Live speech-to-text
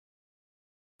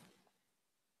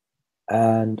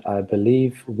And I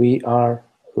believe we are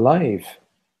live.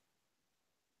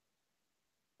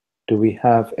 Do we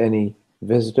have any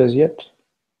visitors yet?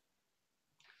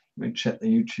 Let me check the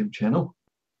YouTube channel.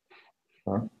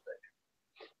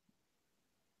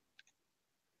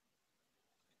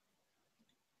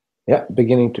 Yeah,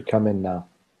 beginning to come in now.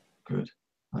 Good.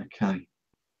 Okay.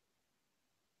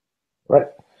 Right.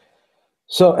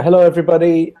 So, hello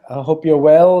everybody. I hope you're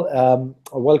well.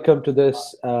 Welcome to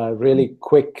this really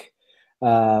quick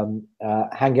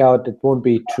hangout. It won't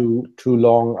be too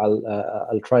long.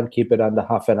 I'll try and keep it under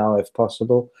half an hour if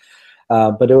possible.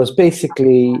 But it was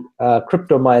basically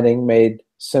crypto mining made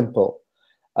simple.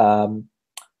 So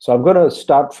I'm going to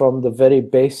start from the very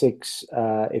basics,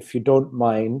 if you don't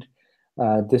mind.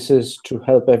 This is to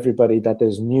help everybody that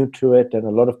is new to it, and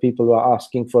a lot of people are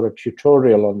asking for a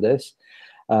tutorial on this.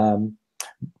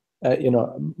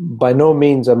 By no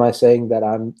means am I saying that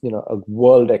I'm, a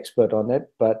world expert on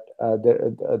it, but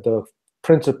the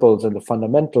principles and the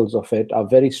fundamentals of it are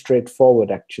very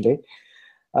straightforward, actually.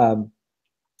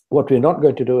 What we're not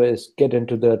going to do is get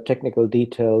into the technical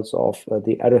details of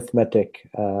the arithmetic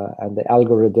and the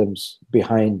algorithms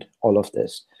behind all of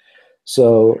this.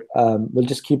 So we'll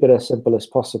just keep it as simple as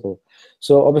possible.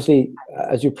 So obviously,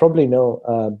 as you probably know,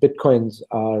 Bitcoins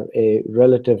are a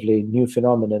relatively new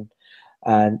phenomenon,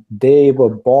 and they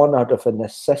were born out of a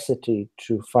necessity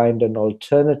to find an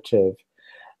alternative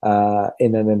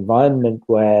in an environment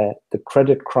where the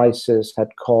credit crisis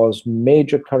had caused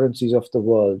major currencies of the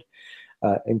world,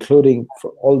 including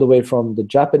all the way from the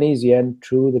Japanese yen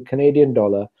to the Canadian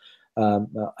dollar,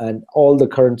 and all the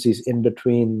currencies in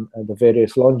between the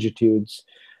various longitudes.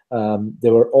 They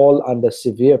were all under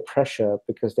severe pressure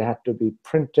because they had to be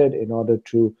printed in order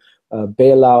to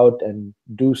bail out and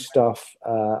do stuff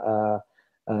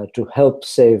to help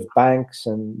save banks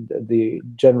and the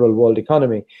general world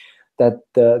economy. That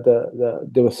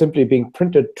they were simply being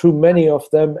printed, too many of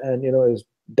them, and is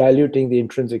diluting the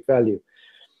intrinsic value.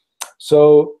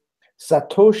 So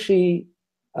Satoshi,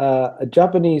 a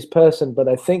Japanese person, but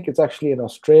I think it's actually an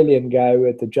Australian guy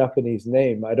with a Japanese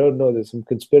name. I don't know, there's some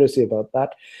conspiracy about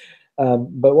that.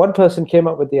 But one person came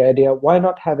up with the idea, why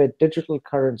not have a digital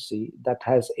currency that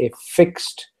has a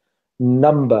fixed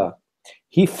number?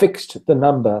 He fixed the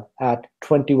number at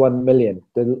 21 million.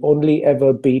 There will only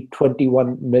ever be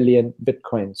 21 million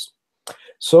Bitcoins.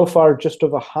 So far, just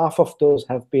over half of those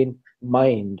have been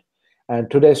mined. And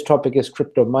today's topic is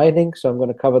crypto mining, so I'm going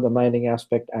to cover the mining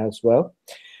aspect as well.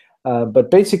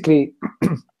 But basically,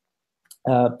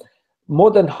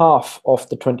 more than half of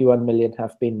the 21 million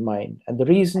have been mined. And the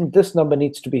reason this number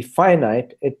needs to be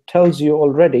finite, it tells you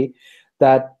already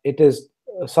that it is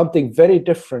something very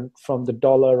different from the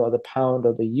dollar or the pound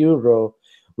or the euro,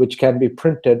 which can be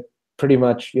printed pretty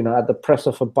much, at the press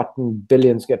of a button,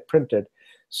 billions get printed.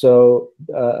 So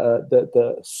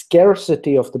the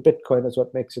scarcity of the Bitcoin is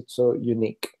what makes it so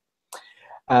unique.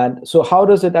 And so how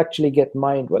does it actually get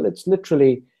mined? Well, it's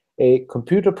literally a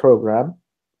computer program,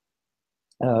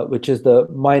 which is the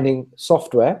mining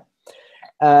software.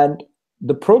 And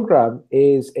the program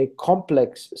is a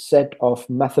complex set of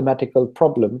mathematical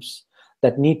problems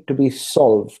that need to be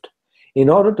solved. In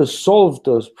order to solve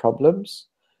those problems,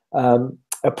 a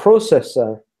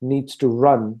processor needs to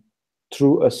run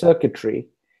through a circuitry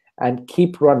and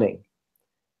keep running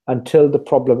until the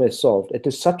problem is solved. It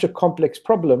is such a complex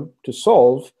problem to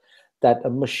solve that a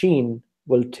machine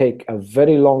will take a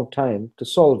very long time to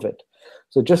solve it.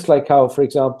 So just like how, for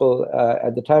example,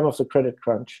 at the time of the credit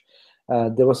crunch,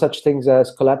 there were such things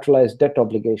as collateralized debt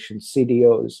obligations,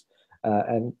 CDOs,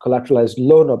 and collateralized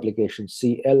loan obligations,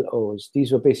 CLOs.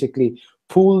 These were basically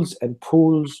pools and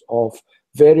pools of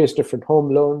various different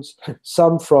home loans,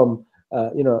 some from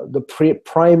the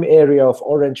prime area of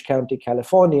Orange County,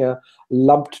 California,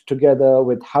 lumped together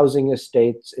with housing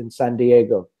estates in San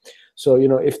Diego. So,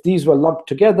 if these were lumped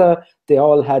together, they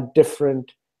all had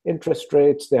different interest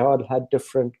rates, they all had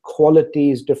different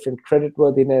qualities, different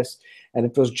creditworthiness, and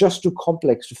it was just too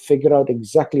complex to figure out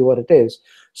exactly what it is.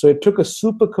 So it took a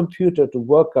supercomputer to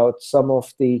work out some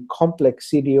of the complex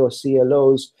CDO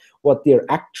CLOs, what their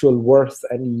actual worth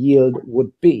and yield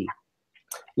would be.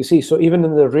 You see, so even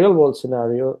in the real world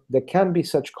scenario, there can be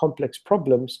such complex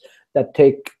problems that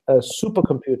take a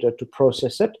supercomputer to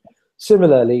process it.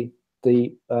 Similarly,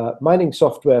 the mining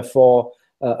software for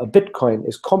a Bitcoin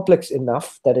is complex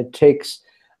enough that it takes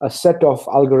a set of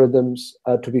algorithms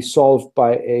to be solved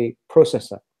by a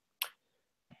processor.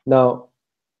 Now,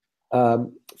 a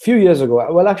few years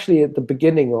ago, well, actually at the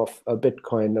beginning of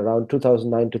Bitcoin, around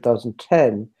 2009,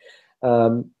 2010,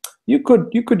 you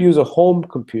could use a home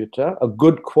computer, a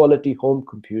good quality home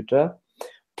computer,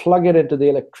 plug it into the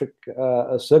electric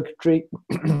circuitry,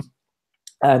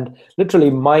 and literally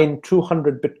mine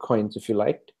 200 Bitcoins if you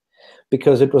liked,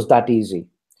 because it was that easy.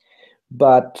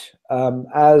 But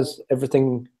as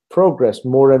everything progressed,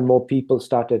 more and more people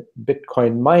started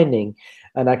Bitcoin mining,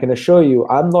 and I can assure you,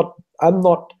 I'm not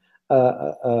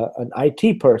an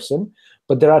IT person,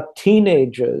 but there are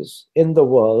teenagers in the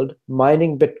world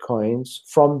mining Bitcoins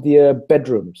from their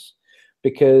bedrooms,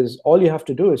 because all you have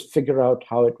to do is figure out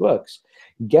how it works,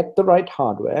 get the right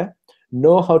hardware,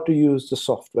 know how to use the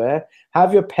software,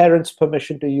 have your parents'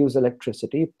 permission to use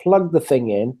electricity, plug the thing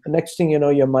in, the next thing you know,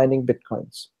 you're mining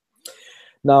Bitcoins.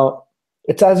 Now,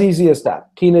 it's as easy as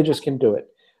that. Teenagers can do it.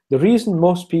 The reason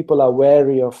most people are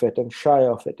wary of it and shy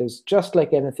of it is just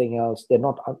like anything else. They're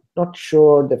not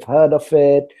sure, they've heard of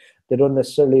it, they don't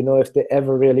necessarily know if they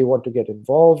ever really want to get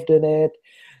involved in it.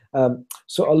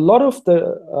 So a lot of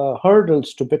the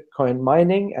hurdles to Bitcoin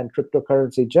mining and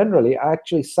cryptocurrency generally are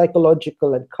actually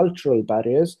psychological and cultural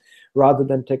barriers rather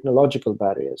than technological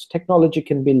barriers. Technology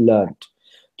can be learned.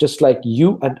 Just like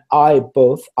you and I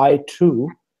both, I too,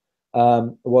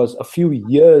 was a few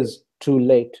years too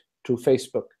late to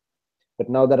Facebook. But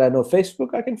now that I know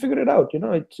Facebook, I can figure it out. You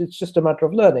know, it's just a matter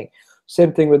of learning.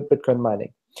 Same thing with Bitcoin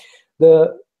mining.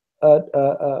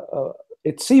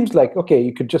 It seems like, okay,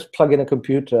 you could just plug in a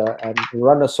computer and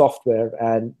run a software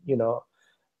and, you know,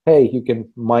 hey, you can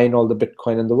mine all the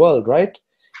Bitcoin in the world, right?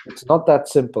 It's not that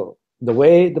simple. The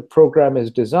way the program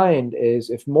is designed is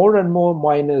if more and more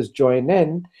miners join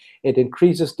in, it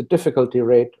increases the difficulty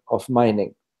rate of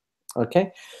mining.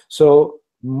 Okay, so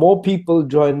more people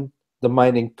join the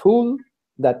mining pool.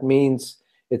 That means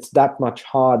it's that much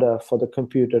harder for the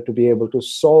computer to be able to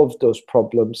solve those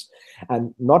problems.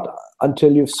 And not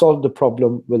until you've solved the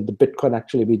problem will the Bitcoin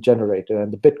actually be generated.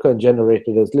 And the Bitcoin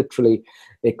generated is literally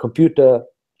a computer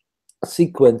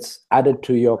sequence added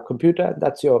to your computer. And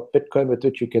that's your Bitcoin, with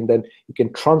which you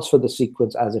can transfer the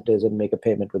sequence as it is and make a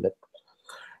payment with it.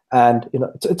 And you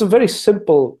know, it's a very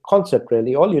simple concept,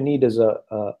 really. All you need is a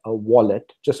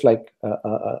wallet, just like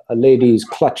a lady's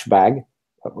clutch bag.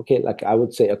 Okay, like I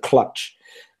would say a clutch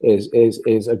is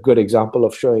a good example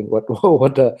of showing what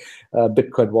a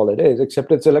Bitcoin wallet is,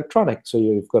 except it's electronic. So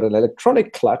you've got an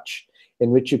electronic clutch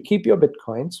in which you keep your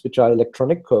Bitcoins, which are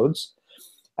electronic codes.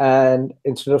 And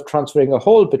instead of transferring a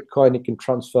whole Bitcoin, you can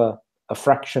transfer a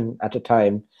fraction at a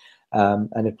time,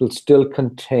 and it will still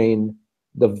contain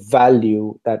the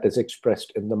value that is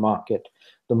expressed in the market.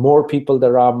 The more people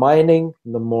there are mining,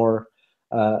 the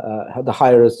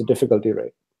higher is the difficulty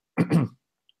rate.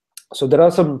 So there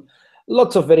are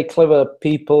lots of very clever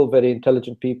people, very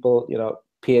intelligent people, you know,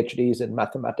 PhDs in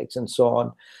mathematics and so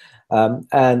on.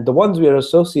 And the ones we are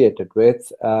associated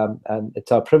with, and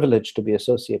it's our privilege to be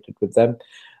associated with them,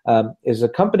 is a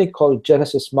company called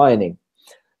Genesis Mining.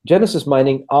 Genesis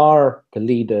Mining are the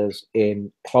leaders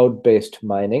in cloud-based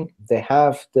mining. They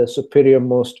have the superior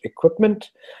most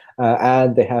equipment,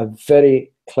 and they have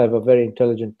very clever, very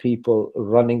intelligent people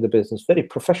running the business, very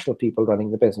professional people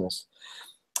running the business.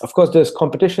 Of course, there's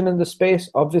competition in the space,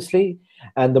 obviously,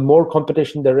 and the more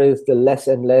competition there is, the less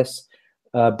and less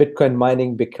Bitcoin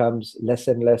mining becomes less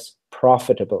and less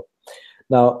profitable.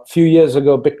 Now, a few years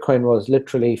ago, Bitcoin was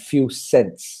literally few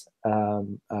cents,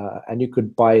 and you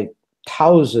could buy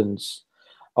thousands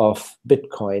of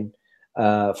Bitcoin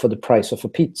for the price of a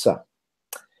pizza.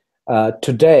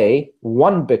 Today,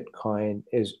 one Bitcoin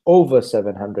is over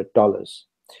 $700.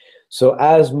 So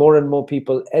as more and more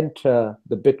people enter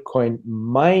the Bitcoin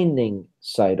mining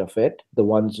side of it, the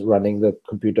ones running the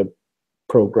computer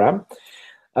program,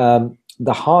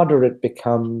 the harder it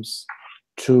becomes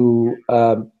to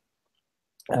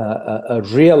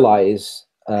realize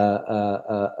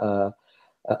a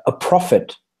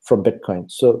profit from Bitcoin.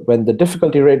 So when the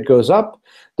difficulty rate goes up,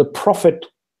 the profit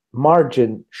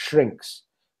margin shrinks.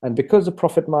 And because the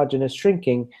profit margin is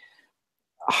shrinking,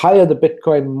 higher the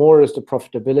Bitcoin, more is the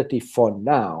profitability for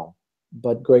now.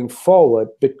 But going forward,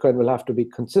 Bitcoin will have to be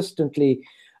consistently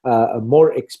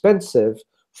more expensive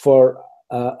for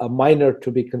a miner to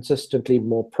be consistently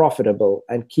more profitable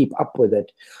and keep up with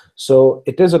it. So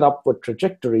it is an upward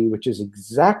trajectory, which is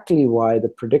exactly why the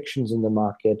predictions in the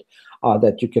market are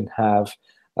that you can have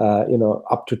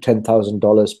up to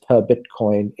 $10,000 per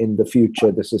Bitcoin in the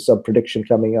future. This is some prediction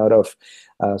coming out of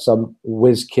some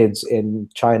whiz kids in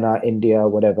China, India,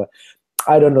 whatever.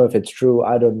 I don't know if it's true.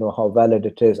 I don't know how valid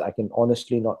it is. I can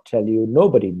honestly not tell you.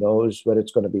 Nobody knows where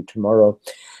it's going to be tomorrow.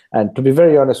 And to be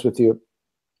very honest with you,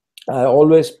 I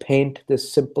always paint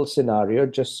this simple scenario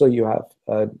just so you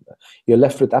have you're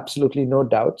left with absolutely no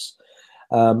doubts.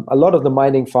 A lot of the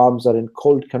mining farms are in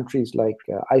cold countries like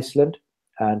Iceland.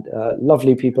 and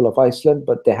lovely people of Iceland,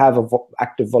 but they have an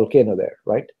active volcano there,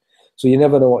 right? So you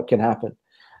never know what can happen.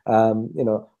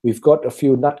 We've got a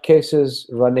few nutcases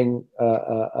running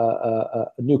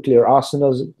nuclear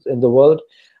arsenals in the world,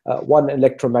 one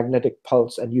electromagnetic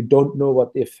pulse, and you don't know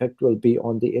what the effect will be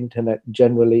on the internet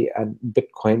generally, and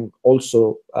Bitcoin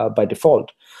also by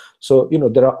default. So,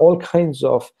 there are all kinds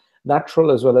of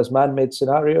natural as well as man-made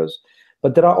scenarios,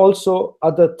 but there are also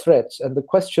other threats. And the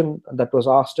question that was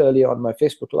asked earlier on my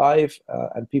Facebook Live,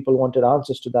 and people wanted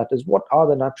answers to that, is what are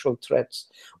the natural threats?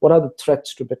 What are the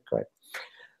threats to Bitcoin?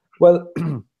 Well,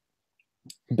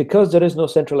 because there is no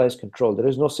centralized control, there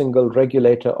is no single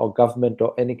regulator or government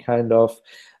or any kind of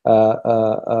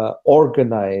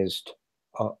organized,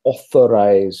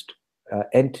 authorized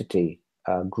entity,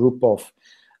 group of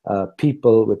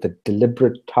people with a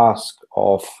deliberate task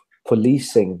of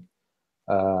policing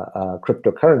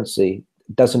cryptocurrency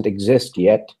doesn't exist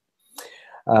yet.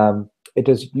 It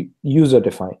is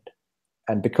user-defined.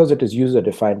 And because it is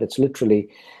user-defined, it's literally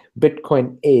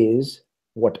Bitcoin is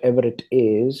whatever it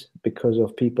is because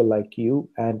of people like you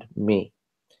and me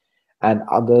and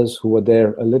others who were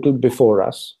there a little before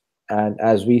us. And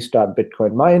as we start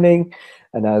Bitcoin mining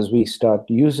and as we start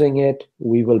using it,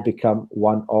 we will become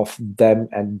one of them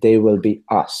and they will be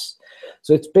us.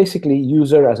 So it's basically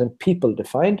user as in people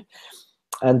defined.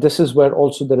 And this is where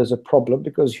also there is a problem,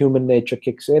 because human nature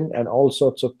kicks in and all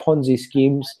sorts of Ponzi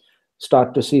schemes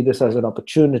start to see this as an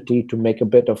opportunity to make a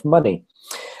bit of money.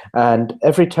 And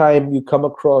every time you come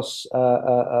across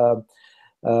a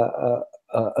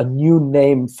new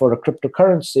name for a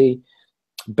cryptocurrency,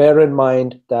 bear in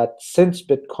mind that since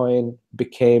Bitcoin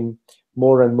became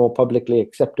more and more publicly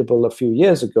acceptable a few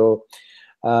years ago,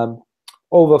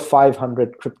 over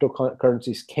 500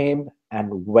 cryptocurrencies came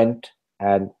and went,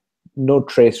 and no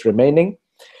trace remaining.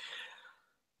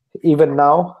 Even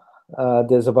now,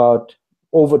 there's about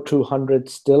over 200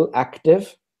 still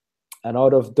active. And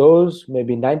out of those,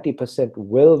 maybe 90%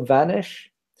 will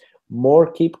vanish. More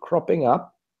keep cropping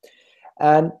up.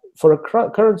 And for a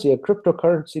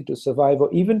cryptocurrency to survive,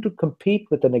 or even to compete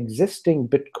with an existing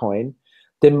Bitcoin,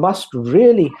 they must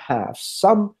really have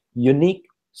some unique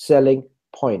selling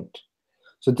point.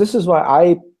 So this is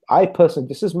why I personally,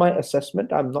 this is my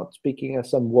assessment. I'm not speaking as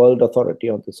some world authority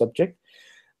on the subject,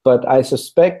 but I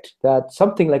suspect that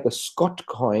something like a Scott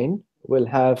coin will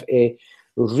have a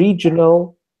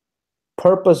regional,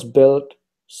 purpose-built,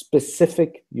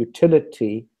 specific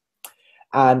utility.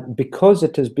 And because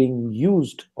it is being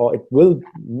used, or it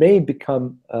may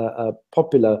become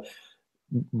popular,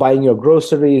 buying your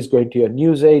groceries, going to your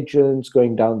newsagents,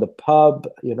 going down the pub,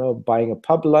 buying a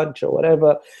pub lunch or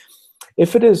whatever.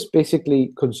 If it is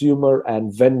basically consumer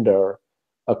and vendor,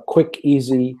 a quick,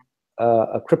 easy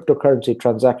a cryptocurrency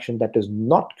transaction that is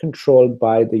not controlled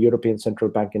by the European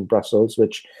Central Bank in Brussels,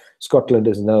 which Scotland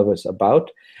is nervous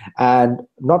about, and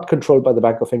not controlled by the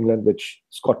Bank of England, which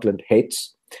Scotland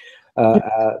hates,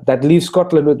 that leaves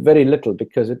Scotland with very little,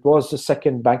 because it was the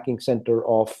second banking center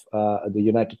of the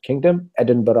United Kingdom.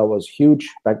 Edinburgh was huge,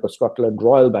 Bank of Scotland,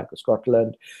 Royal Bank of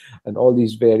Scotland, and all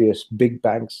these various big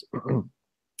banks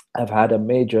have had a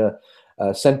major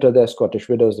center there. Scottish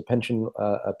Widows, the pension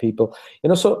people.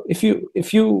 So if you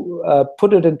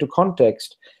put it into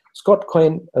context,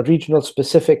 Scotcoin, a regional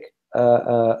specific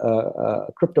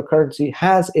cryptocurrency,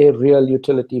 has a real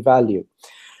utility value.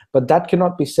 But that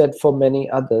cannot be said for many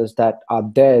others that are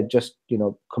there just,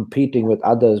 competing with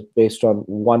others based on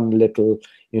one little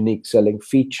unique selling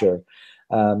feature.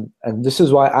 And this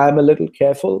is why I'm a little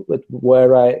careful with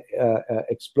where I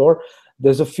explore.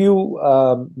 There's a few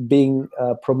being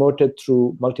promoted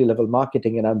through multi-level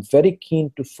marketing, and I'm very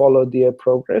keen to follow their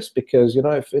progress, because,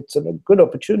 if it's a good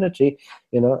opportunity,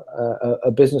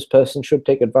 a business person should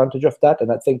take advantage of that.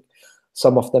 And I think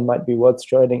some of them might be worth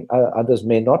joining, others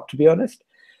may not, to be honest.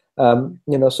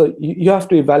 So you have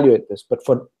to evaluate this. But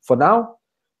for now,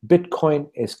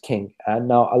 Bitcoin is king. And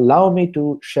now allow me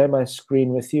to share my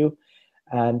screen with you.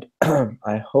 And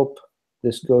I hope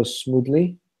this goes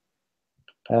smoothly.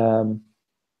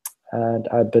 And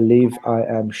I believe I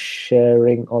am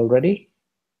sharing already.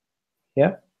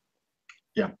 Yeah?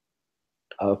 Yeah.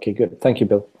 Okay, good. Thank you,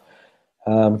 Bill.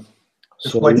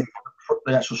 Just waiting for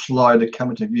the actual slide to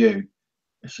come into view.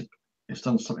 It's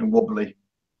done something wobbly.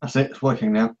 That's it. It's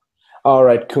working now. All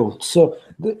right, cool. So,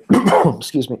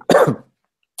 excuse me.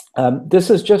 This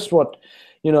is just what,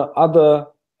 other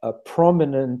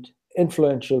prominent,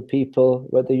 influential people,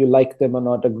 whether you like them or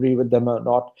not, agree with them or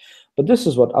not, but this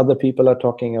is what other people are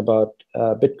talking about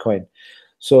Bitcoin.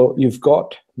 So you've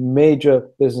got major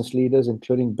business leaders,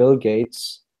 including Bill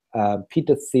Gates,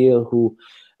 Peter Thiel, who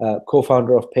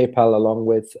co-founder of PayPal along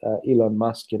with Elon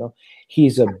Musk.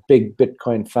 he's a big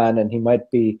Bitcoin fan, and he might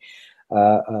be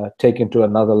taken to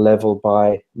another level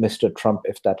by Mr. Trump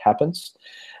if that happens.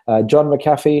 John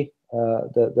McAfee,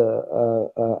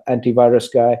 the antivirus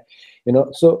guy,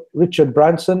 so Richard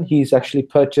Branson, he's actually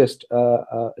purchased,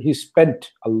 he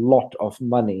spent a lot of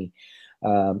money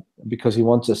because he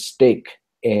wants a stake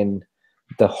in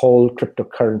the whole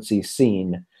cryptocurrency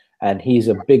scene, and he's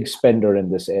a big spender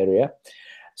in this area.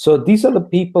 So these are the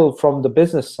people from the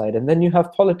business side. And then you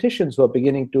have politicians who are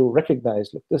beginning to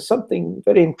recognize, look, there's something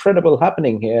very incredible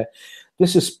happening here.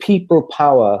 This is people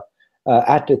power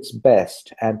at its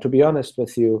best. And to be honest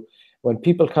with you, when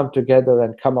people come together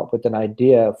and come up with an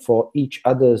idea for each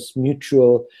other's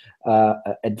mutual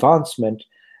advancement,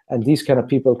 and these kind of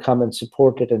people come and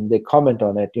support it and they comment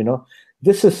on it,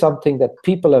 this is something that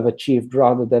people have achieved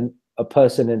rather than a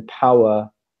person in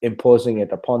power imposing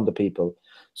it upon the people.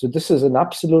 So this is an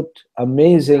absolute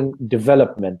amazing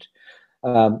development.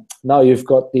 Now you've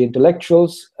got the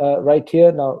intellectuals right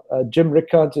here. Now Jim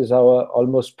Rickards is our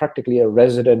almost practically a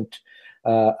resident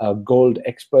gold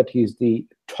expert. He's the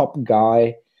top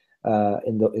guy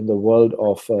in the world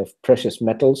of precious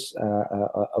metals.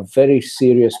 A very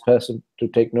serious person to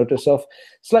take notice of.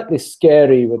 Slightly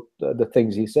scary with the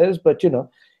things he says, but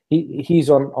he's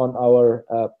on our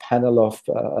panel of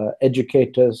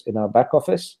educators in our back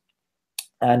office.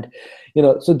 And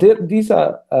so these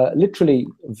are literally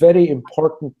very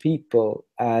important people.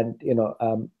 And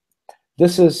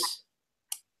this is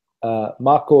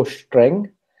Marco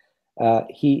Streng.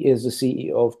 He is the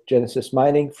CEO of Genesis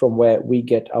Mining, from where we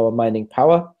get our mining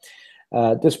power.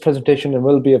 This presentation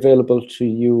will be available to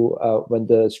you when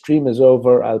the stream is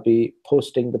over. I'll be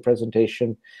posting the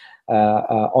presentation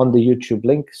on the YouTube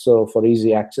link, so for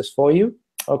easy access for you.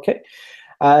 Okay.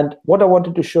 And what I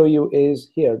wanted to show you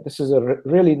is here. This is a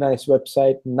really nice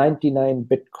website,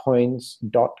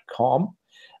 99bitcoins.com.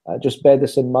 Just bear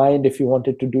this in mind if you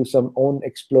wanted to do some own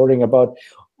exploring about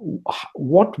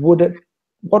what would it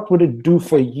do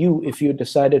for you if you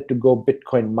decided to go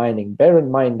Bitcoin mining. Bear in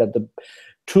mind that the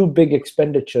two big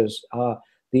expenditures are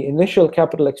the initial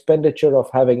capital expenditure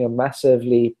of having a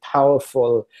massively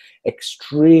powerful,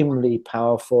 extremely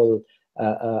powerful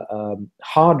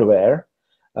hardware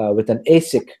with an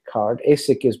ASIC card.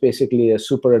 ASIC is basically a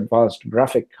super advanced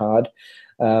graphic card,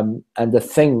 and the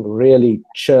thing really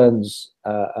churns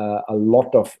a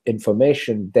lot of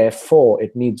information. Therefore,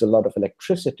 it needs a lot of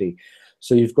electricity.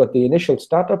 So you've got the initial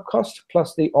startup cost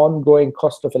plus the ongoing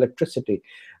cost of electricity.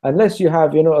 Unless you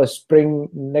have, a spring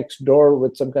next door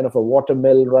with some kind of a water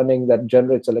mill running that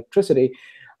generates electricity,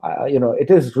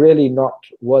 it is really not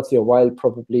worth your while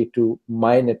probably to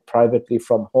mine it privately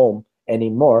from home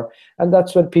anymore. And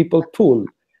that's when people pool.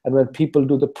 And when people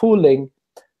do the pooling,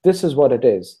 this is what it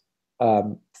is.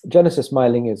 Genesis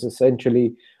Mining is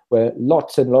essentially where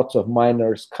lots and lots of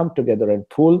miners come together and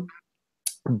pool.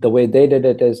 The way they did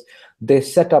it is they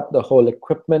set up the whole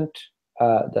equipment,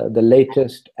 the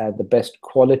latest and the best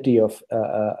quality of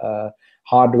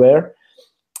hardware,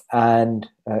 and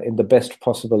in the best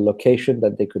possible location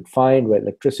that they could find, where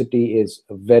electricity is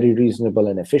very reasonable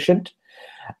and efficient.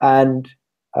 And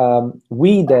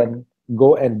we then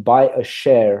go and buy a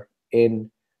share in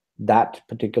that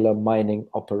particular mining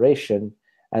operation,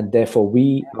 and therefore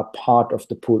we are part of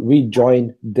the pool. We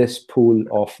join this pool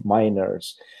of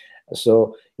miners.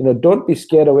 So, don't be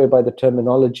scared away by the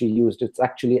terminology used. It's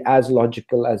actually as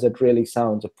logical as it really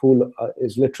sounds. A pool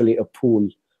is literally a pool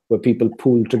where people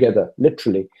pool together,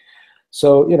 literally.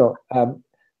 So,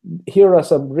 here are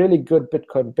some really good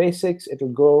Bitcoin basics. It'll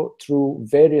go through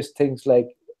various things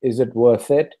like, is it worth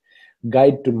it?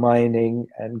 Guide to mining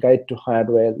and guide to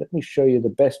hardware. Let me show you the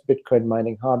best Bitcoin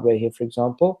mining hardware here, for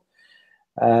example.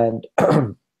 And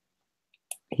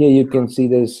here you can see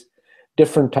there's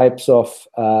different types of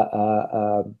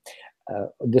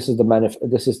this is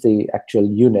the actual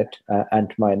unit,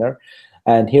 Antminer,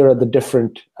 and here are the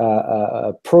different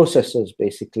processors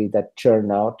basically that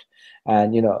churn out,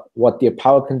 and what their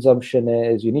power consumption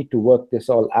is. You need to work this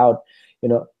all out.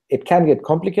 It can get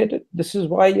complicated. This is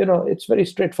why it's very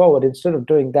straightforward. Instead of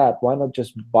doing that, why not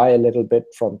just buy a little bit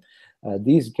from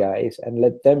these guys and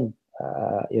let them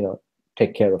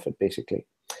take care of it basically.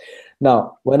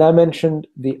 Now, when I mentioned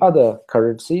the other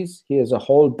currencies, here's a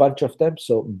whole bunch of them.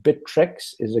 So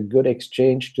Bittrex is a good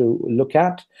exchange to look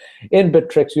at. In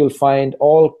Bittrex, you'll find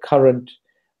all current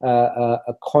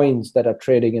coins that are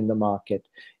trading in the market.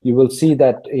 You will see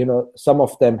that some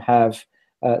of them have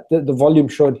The volume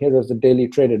shown here is the daily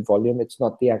traded volume. It's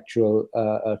not the actual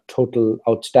total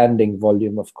outstanding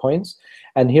volume of coins.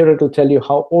 And here it will tell you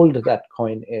how old that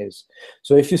coin is.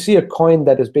 So if you see a coin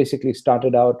that is basically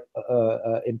started out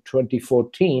in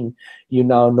 2014, you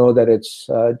now know that it's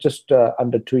just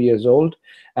under 2 years old.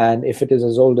 And if it is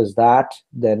as old as that,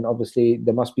 then obviously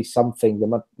there must be something,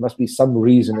 there must be some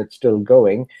reason it's still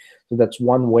going. So that's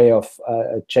one way of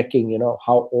checking, you know,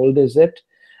 how old is it.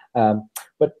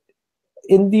 But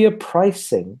in their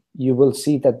pricing, you will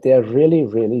see that they're really,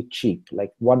 really cheap.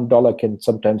 Like $1 can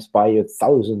sometimes buy you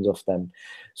thousands of them.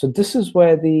 So this is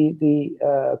where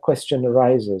the question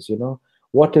arises, you know,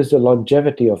 what is the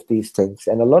longevity of these things?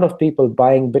 And a lot of people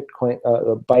buying Bitcoin,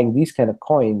 buying these kind of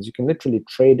coins, you can literally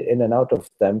trade in and out of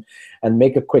them and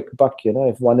make a quick buck. You know,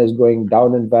 if one is going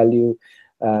down in value,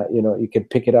 you know, you can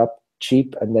pick it up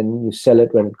cheap and then you sell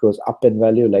it when it goes up in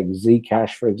value, like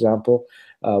Zcash, for example.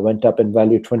 Went up in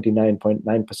value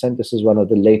 29.9%. This is one of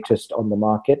the latest on the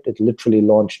market. It literally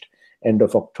launched end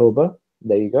of October.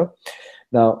 There you go.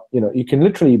 Now, you know, you can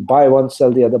literally buy one,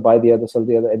 sell the other, buy the other, sell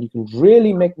the other, and you can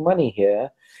really make money here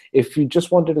if you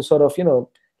just wanted to sort of, you know,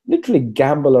 literally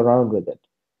gamble around with it.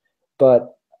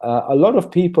 But a lot of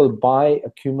people buy,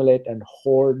 accumulate, and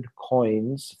hoard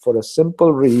coins for a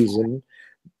simple reason,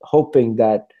 hoping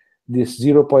that this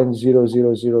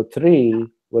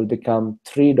 0.0003 will become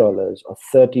 $3 or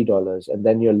 $30, and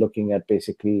then you're looking at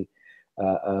basically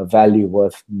a value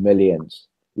worth millions,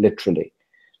 literally.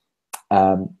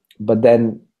 But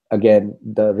then again,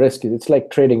 the risk is, it's like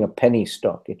trading a penny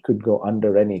stock. It could go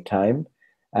under any time,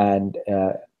 and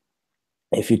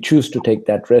if you choose to take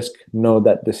that risk, know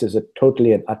that this is a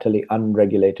totally and utterly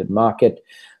unregulated market.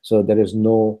 So there is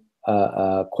no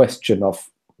question of,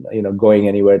 you know, going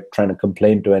anywhere trying to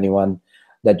complain to anyone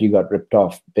that you got ripped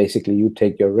off. Basically, you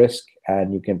take your risk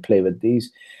and you can play with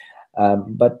these.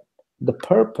 But the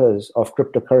purpose of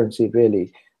cryptocurrency,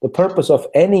 really, the purpose of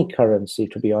any currency,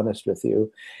 to be honest with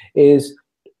you, is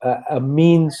a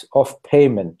means of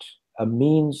payment, a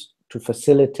means to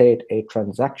facilitate a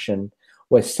transaction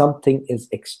where something is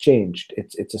exchanged.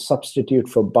 It's a substitute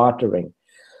for bartering.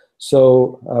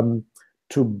 So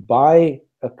to buy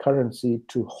a currency,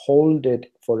 to hold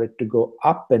it, for it to go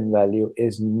up in value,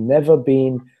 is never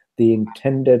been the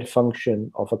intended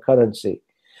function of a currency.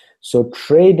 So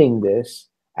trading this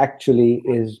actually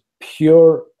is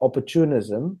pure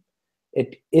opportunism.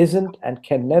 It isn't and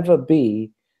can never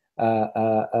be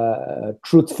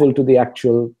truthful to the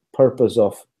actual purpose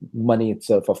of money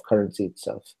itself, of currency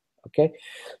itself. Okay,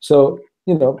 so,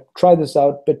 you know, try this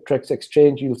out, Bittrex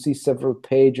Exchange. You'll see several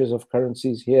pages of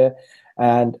currencies here,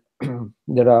 and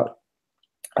there are,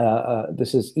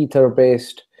 this is Ether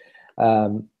based.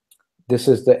 This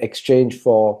is the exchange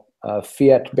for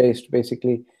fiat based,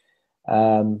 basically.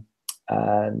 And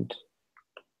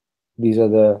these are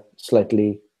the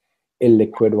slightly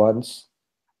illiquid ones,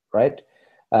 right?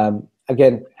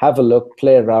 Again, have a look,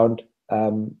 play around.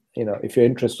 You know, if you're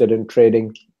interested in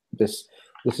trading, this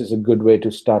is a good way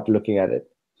to start looking at it.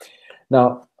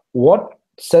 Now, what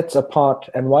sets apart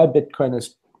and why Bitcoin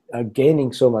is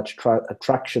gaining so much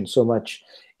attraction, so much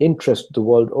interest the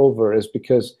world over, is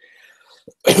because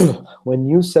when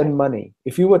you send money,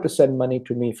 if you were to send money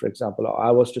to me, for example, or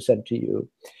I was to send to you,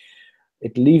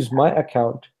 it leaves my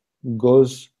account,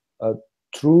 goes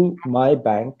through my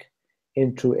bank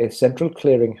into a central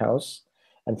clearinghouse,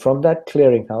 and from that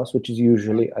clearinghouse, which is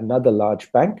usually another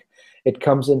large bank, it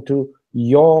comes into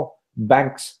your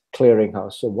bank's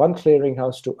clearinghouse. So one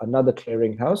clearinghouse to another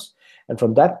clearinghouse, and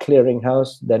from that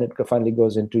clearinghouse, then it finally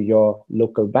goes into your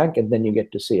local bank, and then you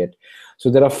get to see it. So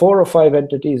there are 4 or 5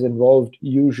 entities involved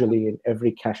usually in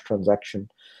every cash transaction,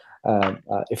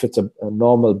 if it's a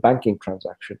normal banking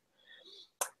transaction.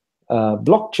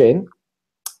 Blockchain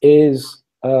is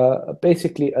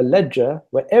basically a ledger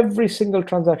where every single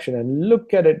transaction, and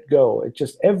look at it go, it's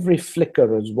just every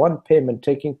flicker is one payment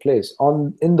taking place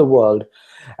in the world,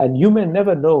 and you may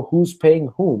never know who's paying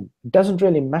whom. It doesn't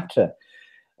really matter.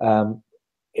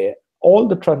 All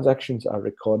the transactions are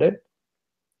recorded.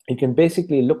 You can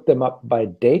basically look them up by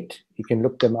date. You can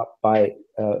look them up by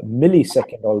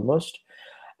millisecond almost,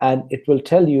 and it will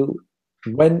tell you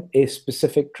when a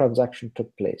specific transaction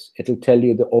took place. It'll tell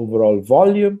you the overall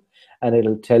volume, and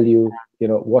it'll tell you, you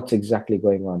know, what's exactly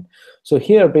going on. So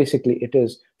here, basically, it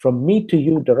is from me to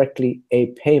you directly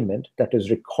a payment that is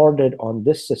recorded on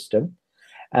this system.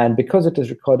 And because it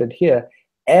is recorded here,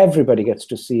 everybody gets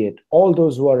to see it. All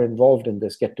those who are involved in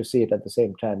this get to see it at the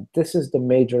same time. This is the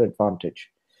major advantage.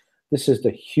 This is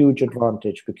the huge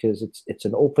advantage, because it's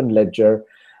an open ledger.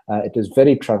 It is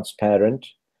very transparent.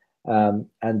 And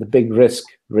the big risk,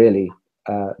 really,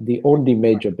 the only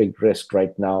major big risk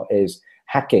right now is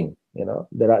hacking.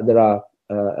 There are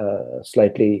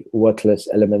slightly worthless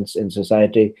elements in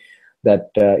society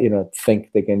that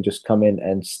think they can just come in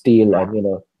and steal,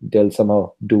 and they'll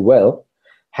somehow do well.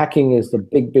 Hacking is the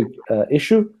big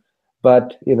issue,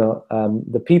 but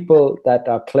the people that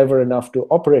are clever enough to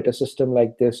operate a system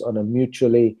like this on a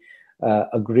mutually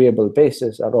agreeable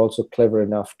basis are also clever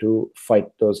enough to fight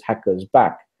those hackers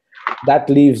back. That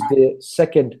leaves the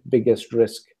second biggest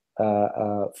risk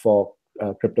for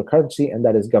cryptocurrency, and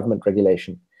that is government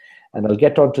regulation. And I'll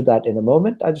get onto that in a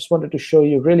moment. I just wanted to show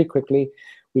you really quickly.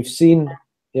 We've seen,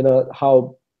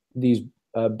 how these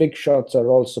big shots are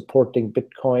all supporting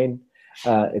Bitcoin.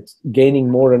 It's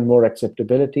gaining more and more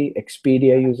acceptability.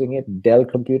 Expedia using it, Dell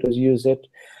computers use it,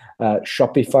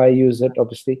 Shopify use it,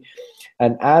 obviously.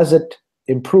 And as it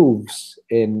improves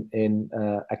in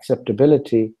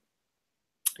acceptability,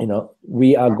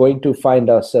 we are going to find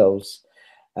ourselves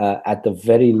at the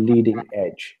very leading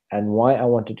edge. And why I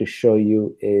wanted to show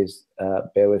you is,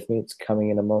 bear with me, it's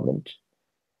coming in a moment.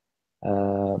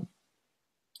 I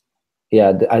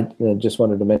just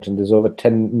wanted to mention there's over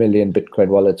 10 million Bitcoin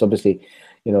wallets. Obviously,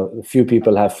 a few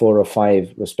people have 4 or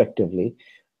 5 respectively,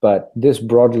 but this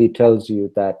broadly tells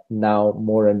you that now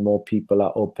more and more people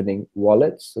are opening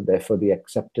wallets, so therefore the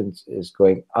acceptance is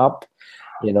going up.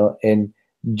 In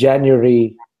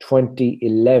January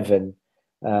 2011,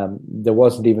 there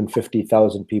wasn't even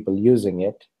 50,000 people using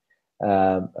it.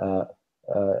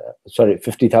 Sorry,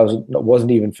 50,000,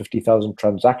 wasn't even 50,000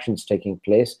 transactions taking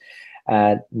place.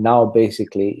 And now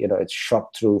basically, it's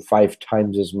shot through 5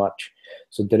 times as much.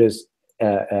 So there is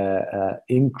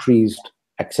increased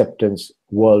acceptance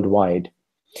worldwide.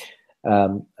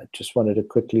 I just wanted to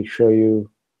quickly show you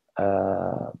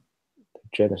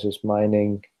Genesis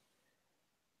Mining.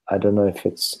 I don't know if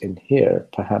it's in here.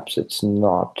 Perhaps it's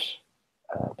not.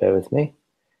 Bear with me.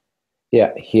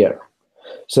 Yeah, here.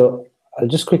 So I'll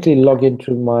just quickly log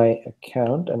into my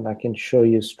account and I can show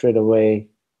you straight away.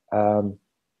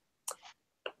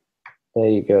 There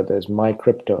you go. There's my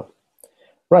crypto.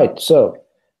 Right. So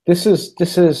this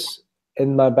is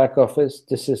in my back office.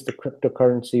 This is the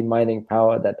cryptocurrency mining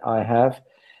power that I have.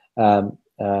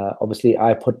 Obviously,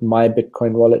 I put my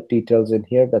Bitcoin wallet details in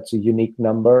here. That's a unique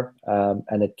number,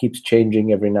 and it keeps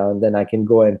changing every now and then. I can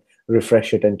go and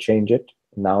refresh it and change it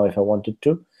now if I wanted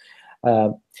to.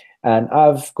 And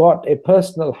I've got a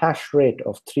personal hash rate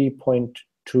of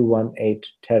 3.218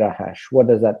 terahash. What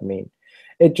does that mean?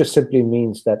 It just simply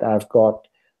means that I've got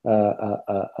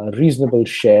a reasonable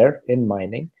share in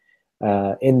mining.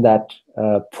 In that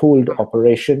pooled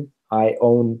operation, I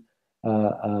own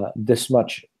this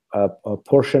much a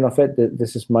portion of it.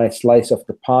 This is my slice of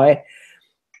the pie.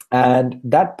 And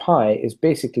that pie is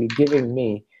basically giving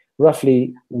me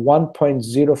roughly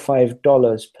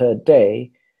 $1.05 per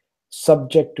day,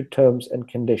 subject to terms and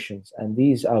conditions. And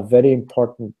these are very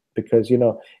important because,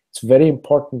 it's very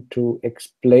important to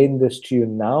explain this to you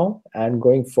now and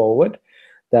going forward,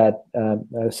 that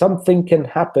something can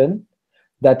happen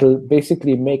that will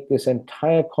basically make this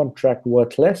entire contract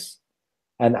worthless,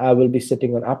 and I will be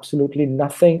sitting on absolutely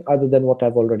nothing other than what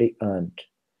I've already earned.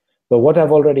 But what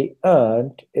I've already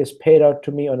earned is paid out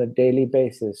to me on a daily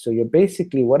basis. So you're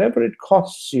basically, whatever it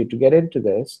costs you to get into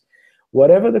this,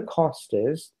 whatever the cost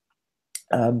is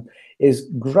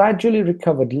gradually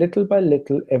recovered little by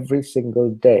little every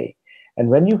single day. And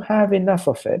when you have enough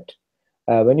of it,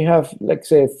 when you have, like,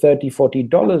 say, $30,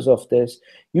 $40 of this,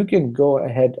 you can go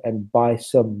ahead and buy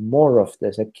some more of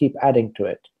this and keep adding to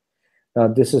it. Now,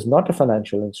 this is not a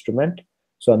financial instrument,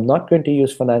 so I'm not going to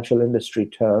use financial industry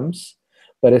terms,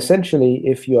 but essentially,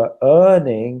 if you are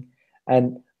earning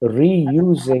and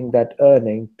reusing that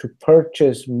earning to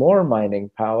purchase more mining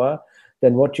power,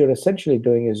 then what you're essentially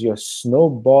doing is you're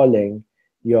snowballing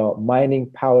your mining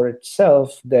power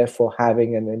itself, therefore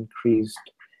having an increased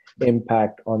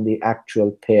impact on the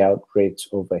actual payout rates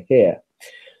over here.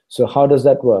 So how does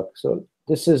that work? So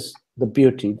this is the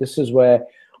beauty. This is where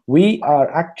we are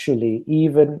actually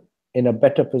even in a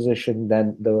better position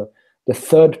than the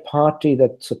third party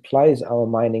that supplies our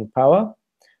mining power,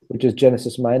 which is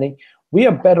Genesis Mining. We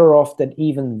are better off than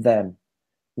even them.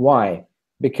 Why?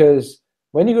 Because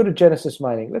when you go to Genesis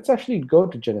Mining, let's actually go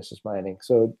to Genesis Mining.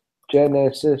 So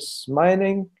Genesis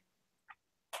Mining,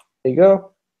 there you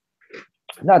go.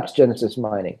 That's Genesis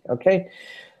Mining, okay?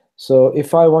 So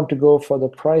if I want to go for the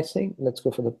pricing, let's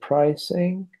go for the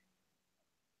pricing.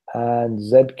 And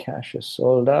Zcash is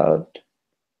sold out.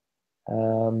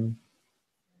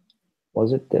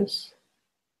 Was it this?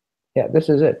 Yeah, this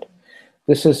is it.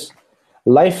 This is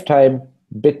lifetime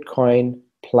Bitcoin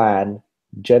plan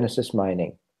Genesis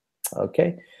Mining.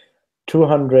 Okay,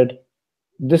 200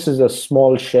 this is a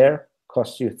small share,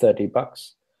 costs you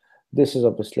 $30. This is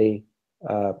obviously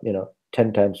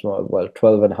 10 times more, well,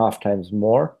 12.5 times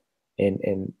more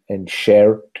in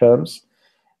share terms,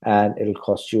 and it'll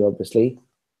cost you obviously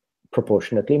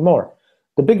proportionately more.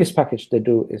 The biggest package they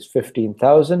do is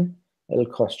 15,000. It'll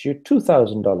cost you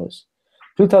 $2,000.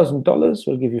 $2,000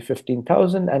 will give you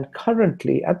 15,000, and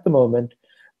currently at the moment,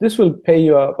 this will pay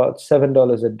you about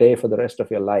 $7 a day for the rest of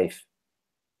your life.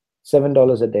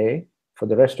 $7 a day for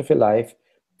the rest of your life,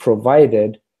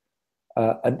 provided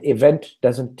an event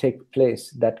doesn't take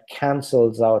place that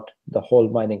cancels out the whole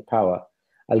mining power.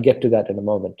 I'll get to that in a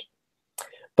moment.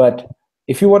 But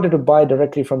if you wanted to buy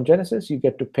directly from Genesis, you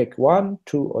get to pick 1,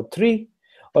 2, or 3,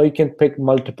 or you can pick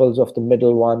multiples of the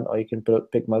middle one, or you can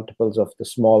pick multiples of the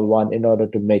small one in order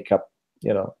to make up,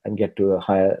 and get to a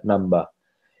higher number.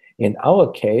 In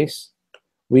our case,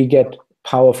 we get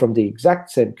power from the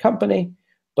exact same company,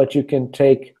 but you can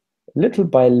take little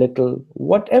by little,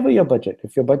 whatever your budget.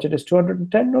 If your budget is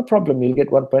 210, no problem, you'll get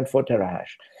 1.4 terahash.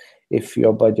 If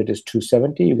your budget is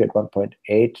 270, you get 1.8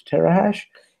 terahash.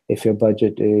 If your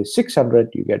budget is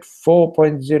 600, you get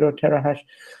 4.0 terahash.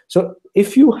 So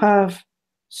if you have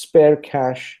spare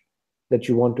cash that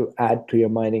you want to add to your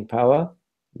mining power,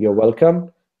 you're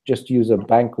welcome. Just use a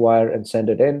bank wire and send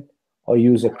it in, or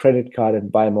use a credit card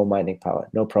and buy more mining power,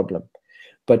 no problem.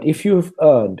 But if you've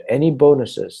earned any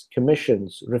bonuses,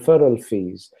 commissions, referral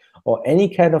fees, or any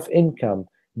kind of income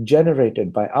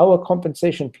generated by our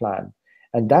compensation plan,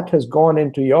 and that has gone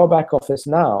into your back office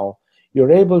now,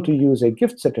 you're able to use a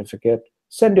gift certificate,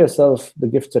 send yourself the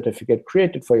gift certificate,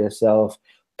 create it for yourself,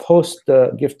 post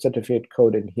the gift certificate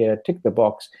code in here, tick the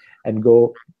box, and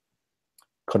go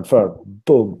confirm,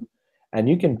 boom. And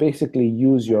you can basically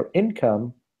use your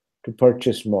income to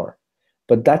purchase more.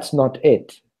 But that's not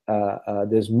it.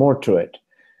 There's more to it.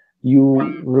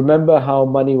 You remember how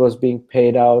money was being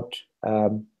paid out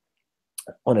on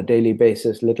a daily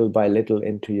basis, little by little,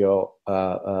 into your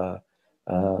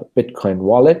Bitcoin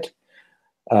wallet.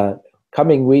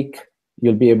 Coming week,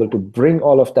 you'll be able to bring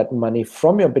all of that money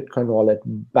from your Bitcoin wallet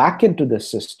back into the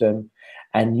system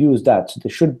and use that. So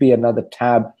there should be another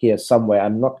tab here somewhere.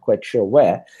 I'm not quite sure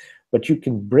where, but you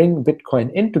can bring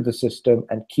Bitcoin into the system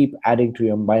and keep adding to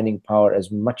your mining power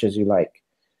as much as you like.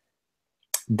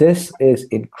 This is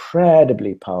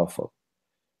incredibly powerful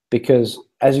because,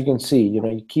 as you can see,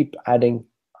 you keep adding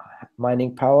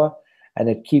mining power, and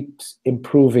it keeps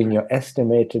improving your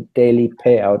estimated daily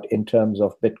payout in terms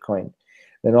of Bitcoin.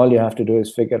 Then all you have to do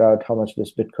is figure out how much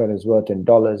this Bitcoin is worth in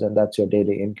dollars, and that's your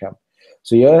daily income.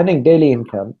 So you're earning daily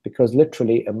income because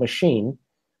literally a machine,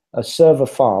 a server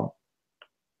farm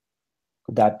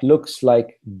that looks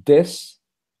like this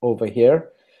over here,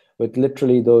 with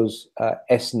literally those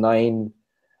S9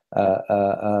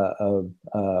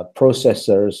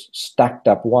 processors stacked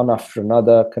up one after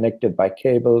another, connected by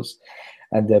cables,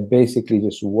 and they're basically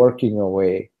just working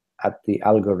away at the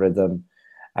algorithm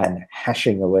and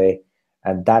hashing away,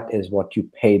 and that is what you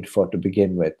paid for to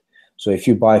begin with. So if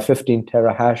you buy 15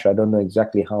 terahash, I don't know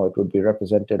exactly how it would be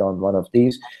represented on one of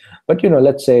these, but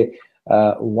let's say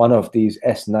one of these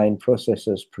S9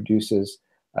 processors produces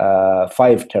 5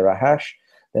 terahash.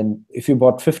 Then if you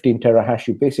bought 15 terahash,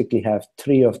 you basically have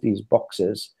 3 of these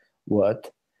boxes worth,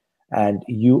 and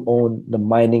you own the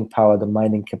mining power, the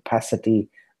mining capacity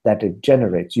that it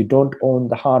generates. You don't own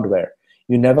the hardware.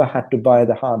 You never had to buy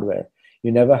the hardware.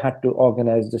 You never had to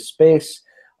organize the space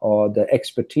or the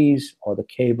expertise or the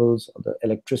cables or the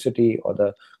electricity or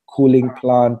the cooling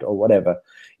plant or whatever.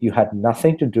 You had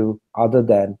nothing to do other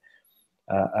than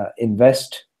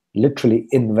literally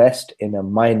invest in a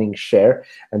mining share.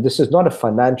 And this is not a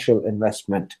financial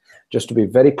investment. Just to be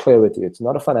very clear with you, it's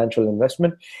not a financial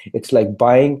investment. It's like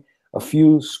buying a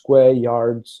few square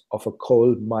yards of a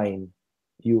coal mine.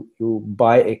 You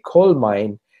buy a coal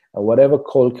mine, and whatever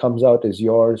coal comes out is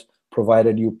yours,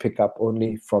 provided you pick up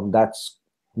only from that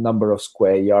number of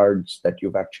square yards that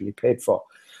you've actually paid for.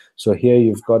 So here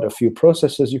you've got a few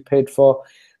processors you paid for.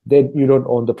 Then you don't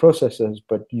own the processors,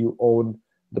 but you own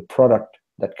the product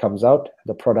that comes out.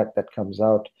 The product that comes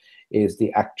out is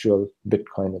the actual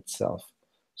Bitcoin itself.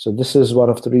 So this is one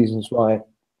of the reasons why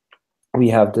we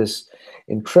have this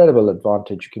incredible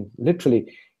advantage. You can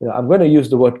literally, I'm going to use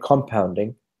the word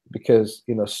compounding because,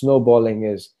 snowballing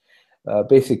is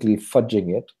basically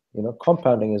fudging it.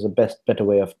 Compounding is a better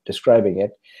way of describing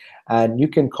it. And you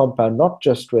can compound not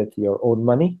just with your own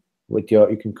money,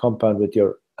 you can compound with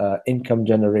your income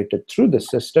generated through the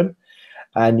system,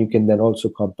 and you can then also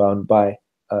compound by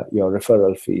your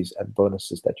referral fees and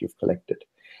bonuses that you've collected.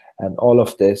 And all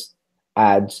of this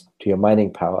adds to your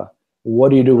mining power. What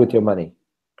do you do with your money?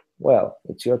 Well,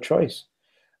 it's your choice.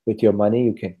 with your money,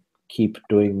 you can keep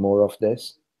doing more of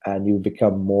this, and you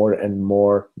become more and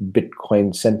more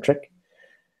Bitcoin centric.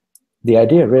 The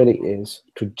idea really is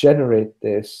to generate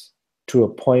this to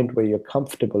a point where you're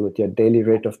comfortable with your daily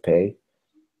rate of pay,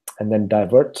 and then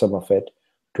divert some of it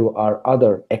to our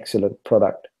other excellent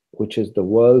product, which is the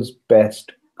world's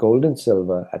best gold and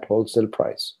silver at wholesale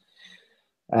price.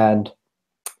 And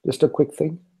just a quick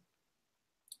thing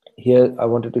here, I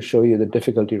wanted to show you the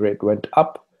difficulty rate went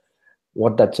up.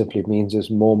 What that simply means is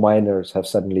more miners have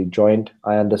suddenly joined.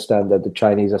 I understand that the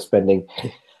Chinese are spending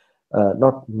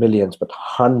not millions, but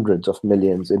hundreds of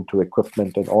millions into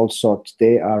equipment and all sorts.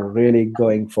 They are really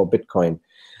going for Bitcoin.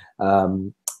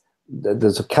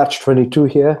 There's a catch-22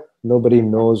 here. Nobody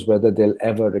knows whether they'll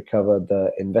ever recover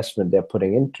the investment they're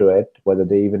putting into it, whether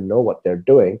they even know what they're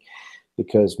doing,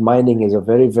 because mining is a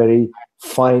very, very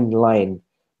fine line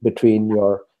between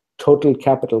your total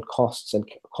capital costs and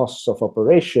costs of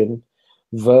operation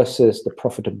versus the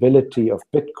profitability of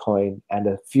Bitcoin and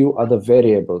a few other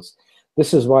variables.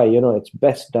 This is why, it's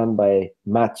best done by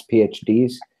maths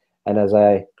PhDs. And as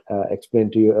I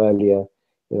explained to you earlier,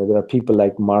 there are people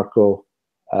like Marco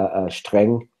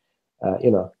Streng.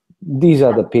 These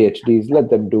are the PhDs. Let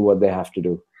them do what they have to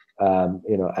do.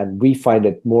 And we find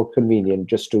it more convenient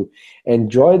just to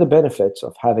enjoy the benefits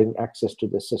of having access to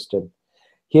the system.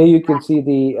 Here you can see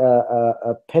the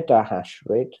petahash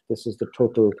rate. This is the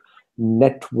total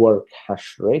network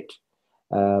hash rate.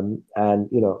 And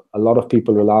a lot of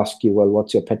people will ask you, well,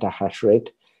 what's your petahash rate?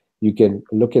 You can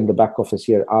look in the back office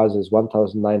here. Ours is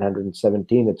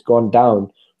 1,917. It's gone down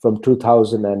from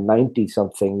 2,090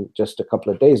 something just a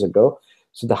couple of days ago.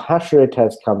 So the hash rate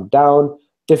has come down.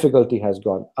 Difficulty has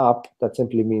gone up. That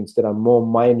simply means there are more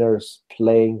miners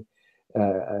playing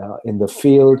in the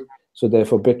field. So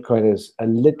therefore, Bitcoin is a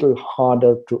little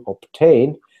harder to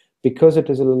obtain. Because it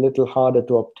is a little harder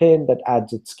to obtain, that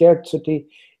adds its scarcity.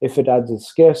 If it adds its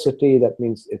scarcity, that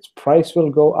means its price will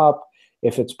go up.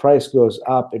 If its price goes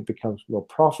up, it becomes more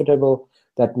profitable.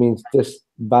 That means this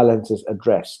balance is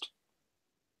addressed.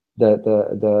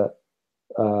 It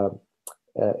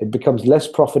becomes less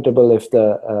profitable if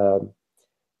the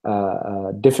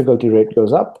difficulty rate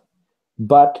goes up,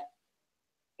 but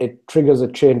it triggers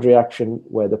a chain reaction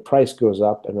where the price goes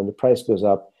up, and when the price goes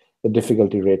up, the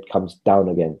difficulty rate comes down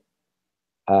again.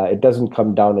 It doesn't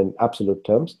come down in absolute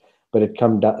terms, but it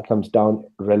comes down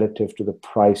relative to the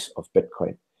price of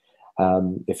Bitcoin.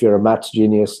 If you're a maths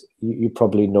genius, you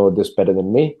probably know this better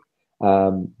than me.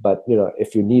 But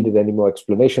if you needed any more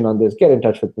explanation on this, get in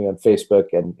touch with me on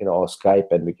Facebook and or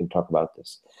Skype, and we can talk about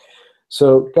this.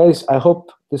 So, guys, I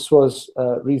hope this was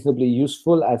reasonably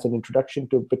useful as an introduction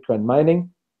to Bitcoin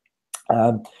mining.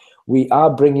 We are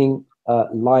bringing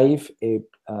live a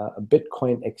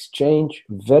Bitcoin exchange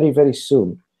very, very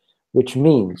soon, which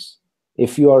means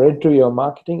if you are into your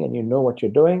marketing and you know what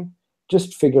you're doing,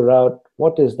 just figure out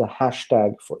what is the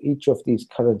hashtag for each of these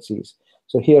currencies.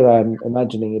 So here I'm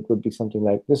imagining it would be something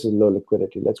like, this is low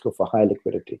liquidity. Let's go for high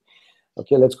liquidity.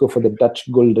 Okay, let's go for the Dutch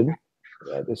Gulden.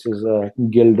 This is a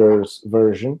Gilder's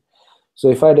version. So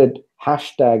if I did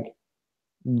hashtag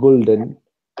Gulden,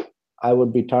 I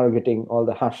would be targeting all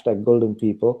the hashtag Gulden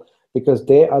people, because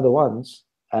they are the ones,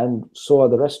 and so are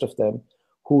the rest of them,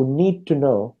 who need to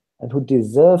know and who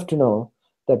deserve to know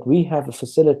that we have a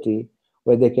facility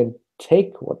where they can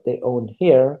take what they own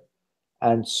here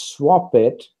and swap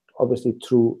it, obviously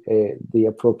through the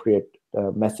appropriate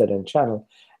method and channel,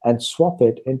 and swap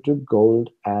it into gold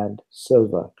and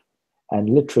silver. And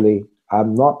literally,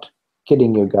 I'm not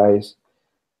kidding you guys,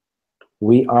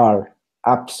 we are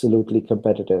absolutely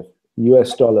competitive.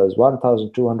 US dollars,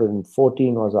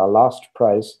 1,214 was our last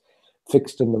price,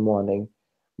 fixed in the morning,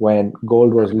 when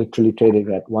gold was literally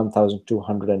trading at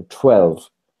 1,212.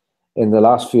 In the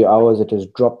last few hours, it has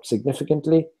dropped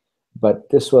significantly, but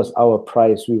this was our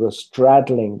price. We were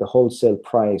straddling the wholesale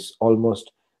price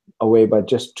almost away by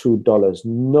just $2.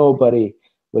 Nobody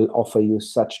will offer you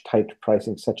such tight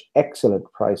pricing, such excellent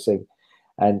pricing.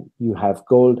 And you have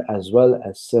gold as well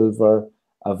as silver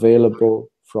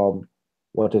available from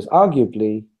what is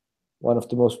arguably one of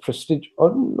the most prestigious,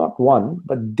 or not one,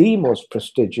 but the most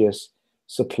prestigious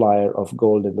supplier of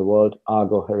gold in the world,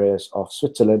 Argo Heraeus of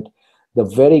Switzerland, the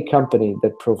very company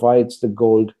that provides the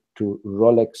gold to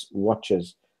Rolex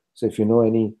watches. So if you know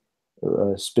any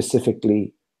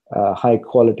specifically high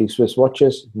quality Swiss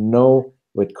watches, know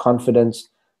with confidence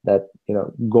that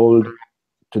gold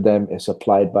to them is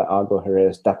supplied by Argo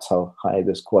Heraeus. That's how high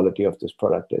this quality of this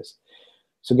product is.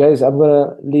 So guys, I'm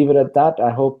gonna leave it at that.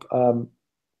 I hope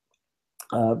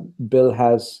Bill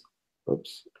has,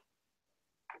 oops,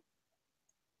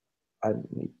 I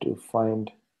need to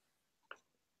find,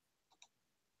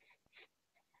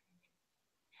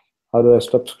 How do I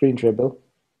stop screen share, Bill?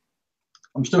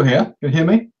 I'm still here. Can you hear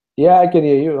me? Yeah, I can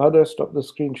hear you. How do I stop the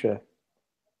screen share?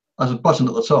 There's a button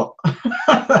at the top.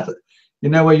 You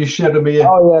know where you share with me?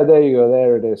 Oh, yeah, there you go.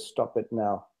 There it is. Stop it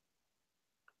now.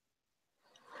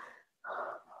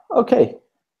 Okay,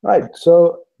 right.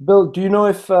 So, Bill, do you know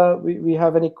if we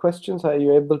have any questions? Are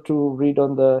you able to read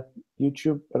on the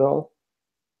YouTube at all?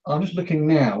 I'm just looking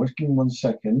now. Just give me 1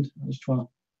 second. I'm just trying to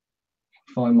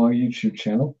find my YouTube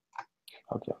channel.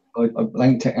 Okay. I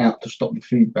blanked it out to stop the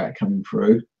feedback coming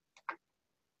through.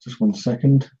 Just 1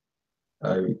 second.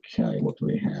 Okay, what do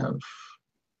we have?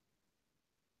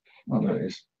 Oh, there it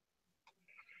is.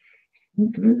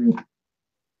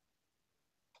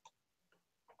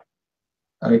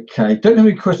 Okay, don't have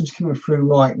any questions coming through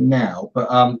right now, but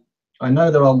I know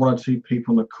there are 1 or 2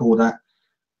 people on the call that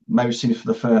may have seen it for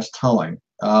the first time.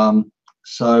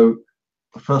 So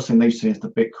the first thing they've seen is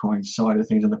the Bitcoin side of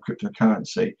things and the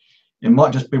cryptocurrency. It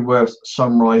might just be worth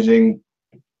summarizing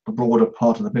the broader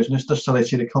part of the business just so they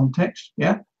see the context.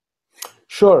 Yeah.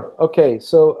 Sure. Okay.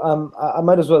 So I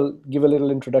might as well give a little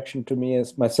introduction to me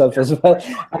as myself as well.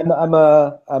 I'm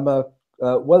a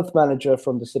wealth manager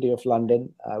from the City of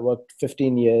London. I worked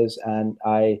 15 years and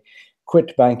I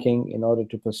quit banking in order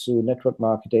to pursue network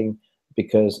marketing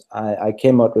because I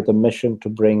came out with a mission to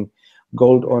bring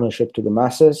gold ownership to the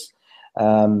masses.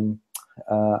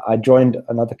 I joined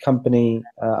another company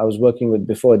I was working with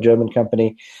before, a German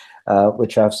company,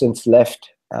 which I've since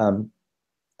left. And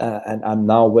I'm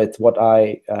now with what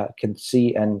I can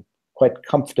see and quite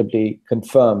comfortably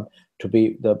confirm to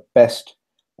be the best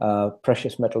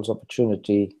precious metals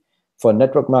opportunity for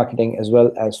network marketing as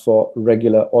well as for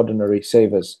regular ordinary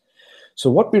savers. So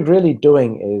what we're really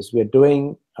doing is we're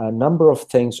doing a number of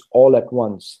things all at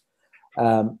once.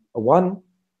 One,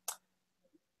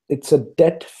 it's a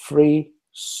debt-free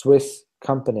Swiss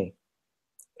company.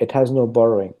 It has no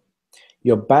borrowing.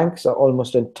 Your banks are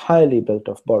almost entirely built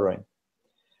off borrowing.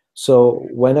 So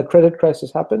when a credit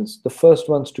crisis happens, the first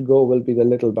ones to go will be the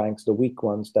little banks, the weak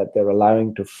ones that they're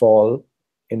allowing to fall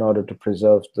in order to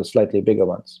preserve the slightly bigger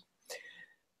ones.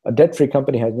 A debt-free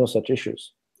company has no such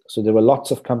issues. So there were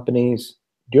lots of companies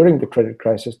during the credit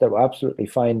crisis that were absolutely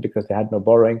fine because they had no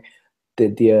borrowing.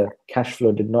 Their cash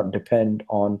flow did not depend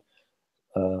on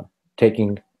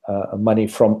taking money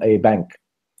from a bank.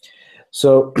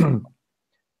 So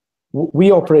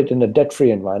we operate in a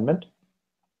debt-free environment.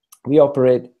 We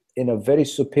operate in a very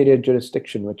superior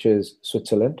jurisdiction, which is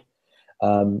Switzerland.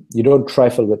 You don't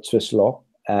trifle with Swiss law,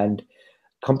 and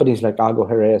companies like Argo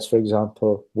Heraeus, for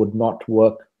example, would not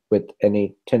work with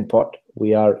any tin pot.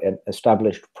 We are an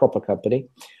established proper company.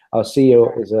 Our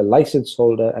CEO is a license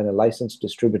holder and a licensed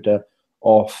distributor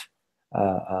of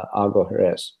Argo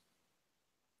Heraeus.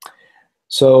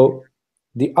 So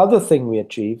the other thing we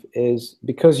achieve is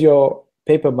because your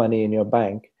paper money in your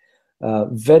bank,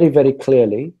 very, very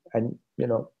clearly, and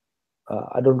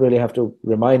I don't really have to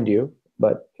remind you,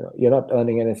 but you're not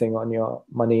earning anything on your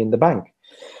money in the bank.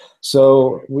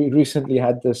 So we recently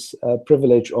had this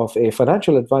privilege of a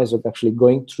financial advisor actually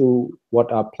going through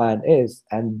what our plan is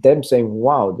and them saying,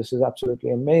 wow, this is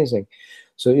absolutely amazing.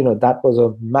 So, that was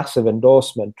a massive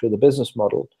endorsement to the business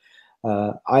model.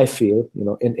 I feel,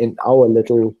 in our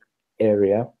little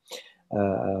area,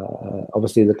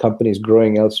 obviously the company is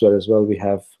growing elsewhere as well. We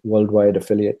have worldwide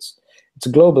affiliates. It's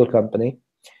a global company.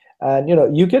 And,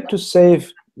 you get to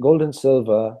save gold and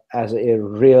silver as a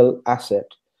real asset.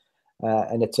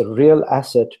 And it's a real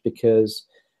asset because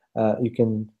you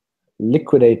can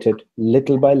liquidate it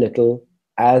little by little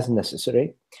as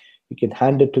necessary. You can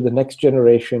hand it to the next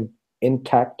generation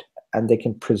intact and they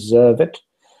can preserve it.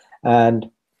 And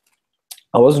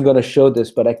I wasn't going to show this,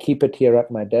 but I keep it here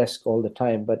at my desk all the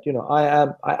time. But,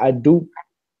 I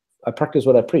practice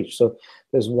what I preach. So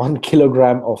there's 1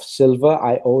 kilogram of silver.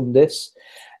 I own this.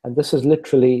 And this is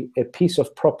literally a piece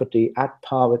of property at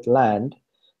par with land.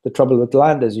 The trouble with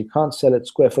land is you can't sell it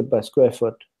square foot by square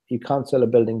foot. You can't sell a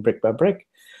building brick by brick.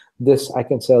 This I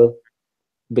can sell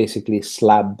basically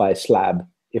slab by slab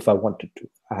if I wanted to.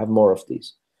 I have more of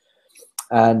these.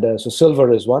 And so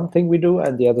silver is one thing we do.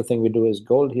 And the other thing we do is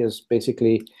gold. Here's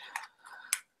basically,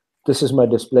 this is my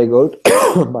display gold.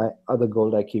 My other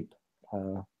gold I keep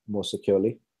more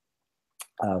securely.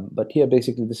 But here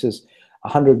basically this is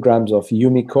 100 grams of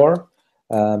Umicore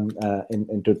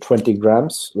into 20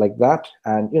 grams like that.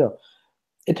 And,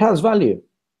 it has value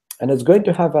and it's going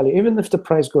to have value. Even if the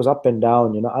price goes up and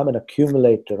down, I'm an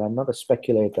accumulator. I'm not a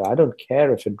speculator. I don't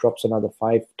care if it drops another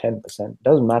 5, 10%. It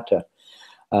doesn't matter.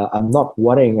 I'm not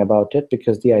worrying about it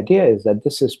because the idea is that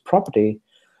this is property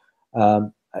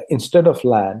instead of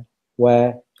land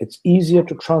where it's easier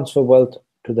to transfer wealth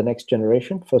to the next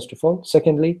generation, first of all.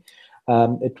 Secondly,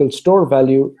 it will store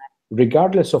value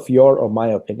regardless of your or my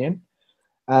opinion.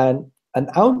 And an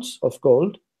ounce of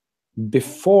gold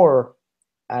before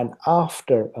and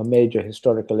after a major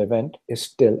historical event is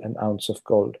still an ounce of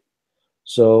gold.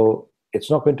 So it's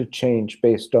not going to change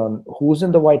based on who's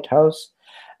in the White House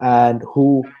and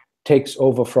who takes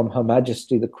over from Her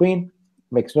Majesty the Queen.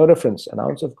 Makes no difference. An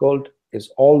ounce of gold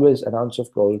is always an ounce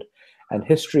of gold, and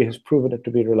history has proven it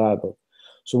to be reliable.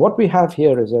 So what we have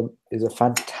here is a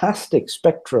fantastic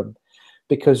spectrum,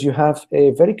 because you have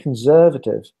a very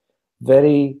conservative,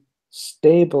 very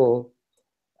stable,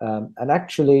 and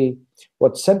actually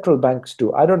what central banks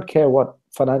do, I don't care what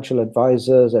financial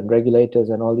advisors and regulators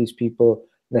and all these people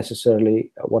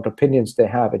necessarily, what opinions they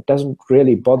have, it doesn't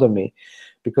really bother me,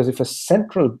 because if a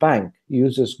central bank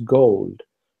uses gold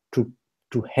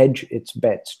to hedge its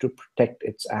bets, to protect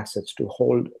its assets, to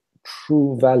hold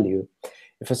true value,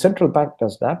 if a central bank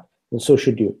does that, then so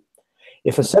should you.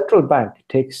 If a central bank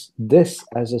takes this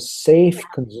as a safe,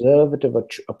 conservative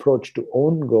approach to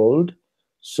own gold,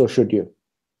 so should you.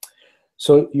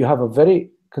 So you have a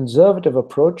very conservative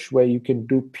approach where you can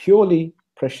do purely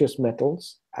precious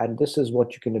metals, and this is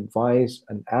what you can advise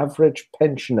an average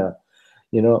pensioner,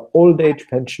 old age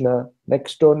pensioner,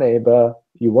 next door neighbor.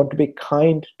 You want to be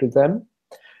kind to them.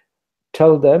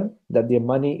 Tell them that their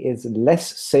money is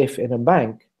less safe in a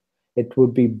bank. It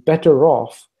would be better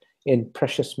off in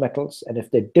precious metals. And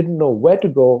if they didn't know where to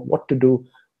go, what to do,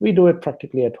 we do it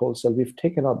practically at wholesale. We've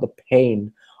taken out the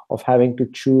pain of having to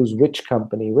choose which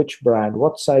company, which brand,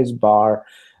 what size bar,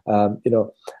 am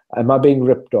I being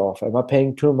ripped off? Am I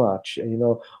paying too much?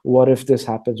 What if this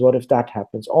happens? What if that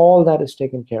happens? All that is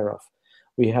taken care of.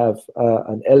 We have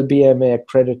an LBMA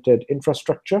accredited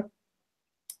infrastructure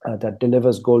that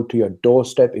delivers gold to your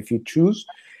doorstep if you choose.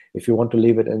 If you want to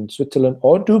leave it in Switzerland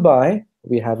or Dubai,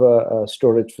 we have a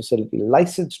storage facility,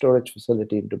 licensed storage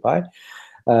facility in Dubai.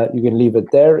 You can leave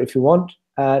it there if you want.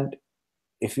 And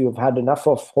if you've had enough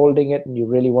of holding it and you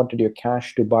really wanted your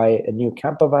cash to buy a new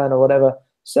camper van or whatever,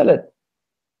 sell it.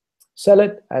 Sell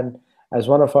it, and as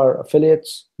one of our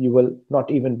affiliates, you will not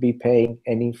even be paying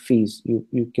any fees.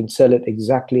 You can sell it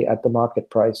exactly at the market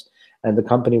price, and the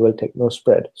company will take no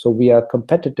spread. So we are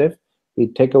competitive. We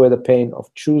take away the pain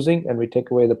of choosing, and we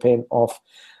take away the pain of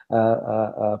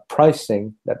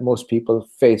pricing that most people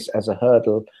face as a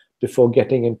hurdle before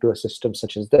getting into a system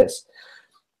such as this.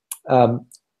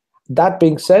 That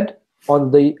being said,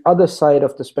 on the other side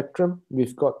of the spectrum,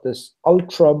 we've got this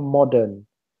ultra-modern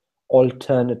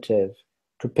alternative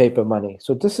to paper money.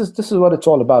 So this is what it's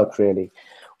all about, really.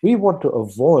 We want to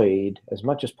avoid, as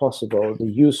much as possible, the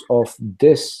use of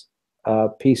this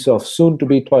piece of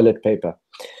soon-to-be toilet paper.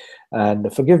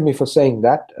 And forgive me for saying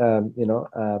that,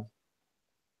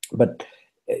 but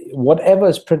whatever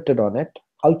is printed on it,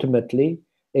 ultimately,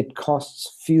 it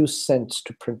costs few cents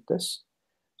to print this.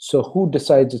 So who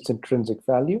decides its intrinsic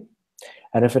value?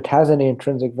 And if it has any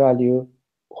intrinsic value,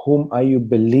 whom are you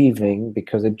believing?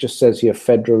 Because it just says here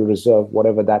Federal Reserve,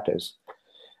 whatever that is.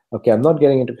 Okay, I'm not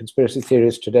getting into conspiracy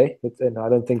theories today, and I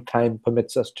don't think time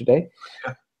permits us today.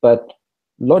 But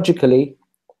logically,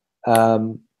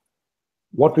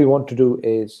 what we want to do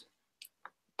is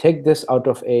take this out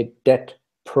of a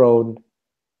debt-prone,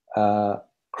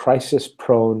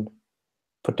 crisis-prone,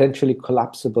 potentially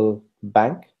collapsible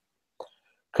bank,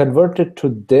 convert it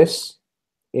to this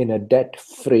in a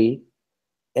debt-free,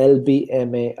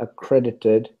 LBMA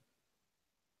accredited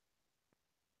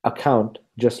account,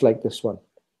 just like this one.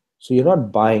 So you're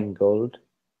not buying gold,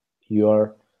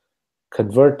 you're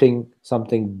converting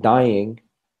something dying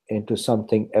into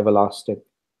something everlasting.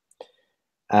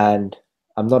 And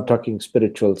I'm not talking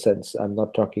spiritual sense, I'm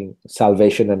not talking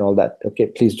salvation and all that. Okay,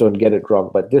 please don't get it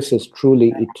wrong, but this is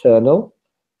truly eternal.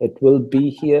 It will be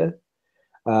here.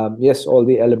 Yes, all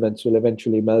the elements will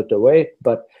eventually melt away,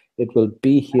 but it will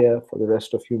be here for the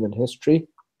rest of human history.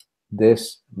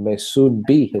 This may soon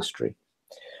be history.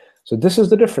 So this is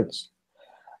the difference.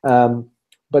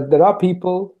 But there are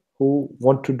people who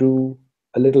want to do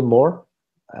a little more,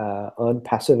 earn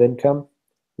passive income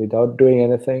without doing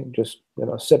anything. Just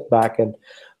sit back and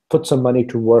put some money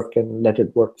to work and let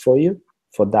it work for you.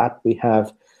 For that, we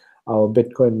have our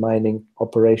Bitcoin mining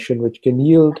operation, which can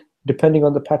yield, depending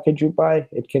on the package you buy,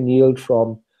 it can yield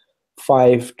from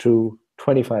 5 to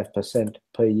 25%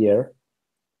 per year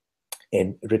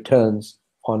in returns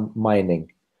on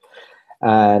mining.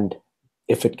 And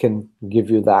if it can give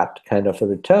you that kind of a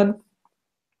return,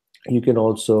 you can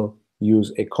also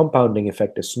use a compounding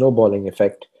effect, a snowballing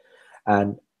effect,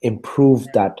 and improve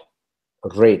that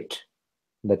rate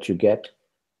that you get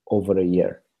over a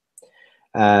year.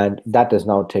 And that is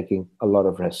now taking a lot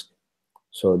of risk.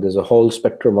 So there's a whole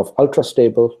spectrum of ultra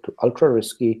stable to ultra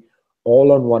risky,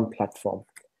 all on one platform.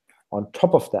 On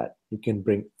top of that, you can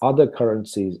bring other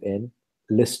currencies in,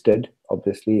 listed,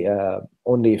 obviously,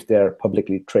 only if they're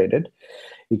publicly traded.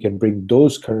 You can bring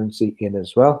those currency in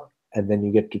as well, and then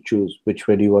you get to choose which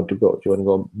way do you want to go. Do you want to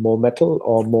go more metal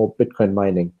or more Bitcoin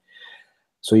mining?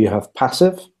 So you have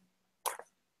passive,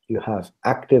 you have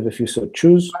active if you so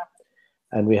choose,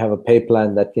 and we have a pay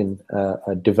plan that can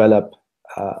develop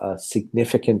a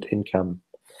significant income.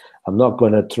 I'm not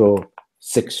going to throw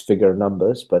six-figure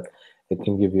numbers, but it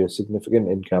can give you a significant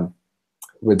income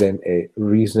within a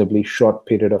reasonably short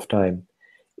period of time.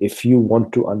 If you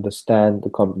want to understand the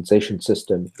compensation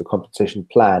system, the compensation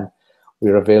plan,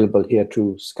 we're available here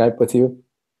to Skype with you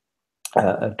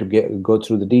to go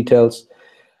through the details.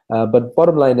 But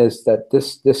bottom line is that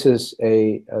this is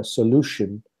a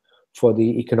solution for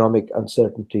the economic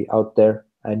uncertainty out there,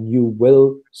 and you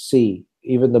will see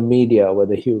even the media,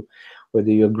 whether you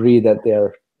agree that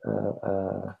they're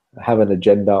have an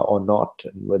agenda or not,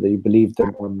 and whether you believe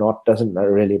them or not doesn't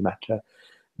really matter.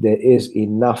 There is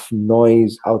enough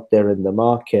noise out there in the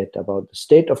market about the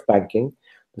state of banking,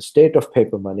 the state of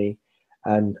paper money,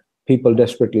 and people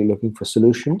desperately looking for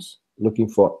solutions, looking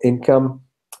for income,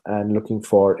 and looking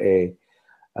for a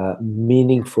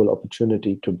meaningful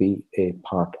opportunity to be a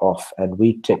part of. And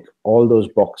we tick all those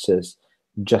boxes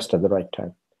just at the right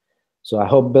time. So I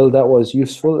hope, Bill, that was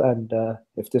useful. And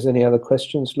if there's any other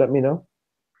questions, let me know.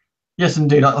 Yes,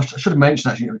 indeed. I should have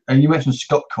mentioned, actually, you mentioned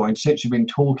Scott Coin. Since you've been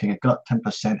talking, it got up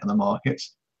 10% in the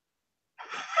markets.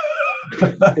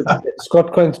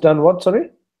 Scott Coin's done what, sorry?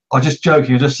 I was just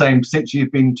joking. I was just saying, since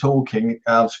you've been talking,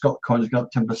 Scott Coin's got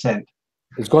up 10%.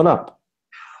 It's gone up?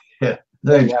 Yeah,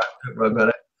 there you go. Don't worry about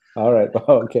it. All right.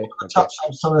 Okay. I'll touch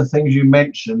on some of the things you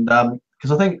mentioned,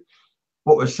 because I think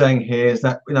what we're saying here is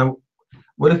that,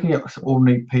 we're looking at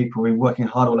ordinary people who've been working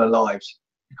hard all their lives.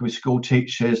 It could be school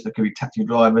teachers, they could be taxi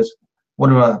drivers,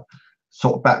 whatever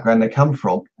sort of background they come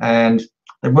from, and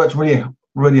they've worked really,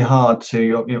 really hard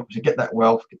to get that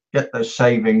wealth, get those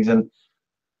savings, and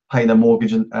pay their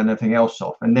mortgage and everything else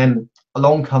off. And then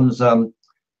along comes a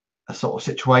sort of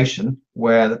situation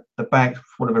where the bank, for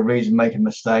whatever reason, make a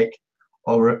mistake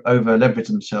or over leverage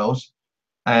themselves,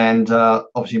 and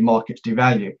obviously markets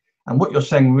devalue. And what you're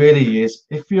saying really is,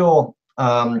 if you're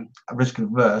risk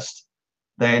adverse,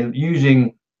 then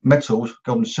using metals,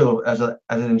 gold and silver, as an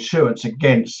insurance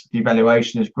against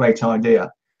devaluation is a great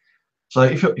idea. So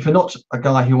if you're not a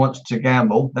guy who wants to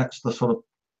gamble, that's the sort of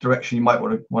direction you might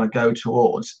want to go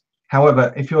towards.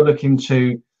 However, if you're looking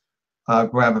to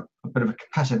grab a bit of a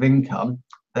passive income,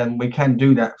 then we can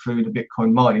do that through the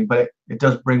Bitcoin mining, but it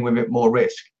does bring with it more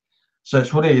risk. So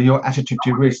it's really your attitude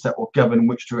to risk that will govern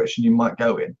which direction you might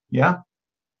go in. Yeah.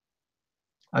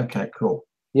 Okay, cool.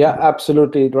 Yeah,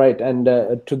 absolutely right. And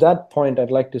to that point,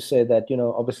 I'd like to say that,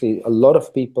 obviously a lot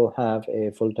of people have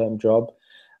a full-time job,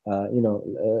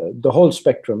 the whole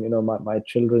spectrum, my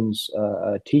children's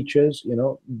teachers,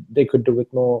 they could do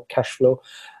with more cash flow.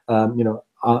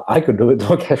 I could do with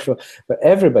more cash flow, but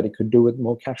everybody could do with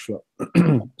more cash flow.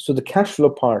 So the cash flow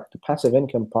part, the passive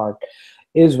income part,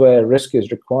 is where risk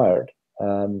is required.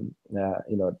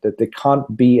 That there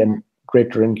can't be a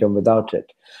greater income without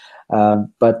it.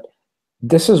 But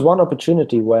this is one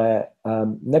opportunity where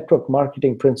network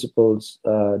marketing principles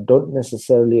don't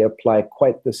necessarily apply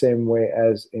quite the same way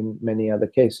as in many other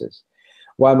cases.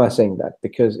 Why am I saying that?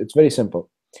 Because it's very simple.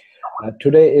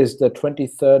 Today is the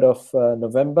 23rd of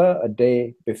November, a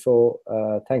day before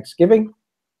Thanksgiving.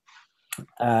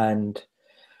 And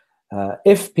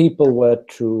if people were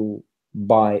to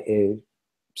buy a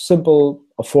simple,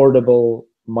 affordable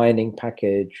mining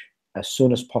package as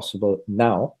soon as possible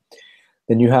now,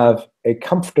 then you have a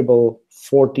comfortable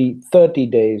 30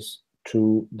 days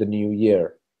to the new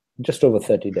year, just over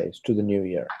 30 days to the new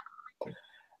year.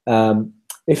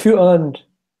 If you earned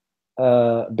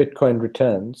Bitcoin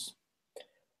returns,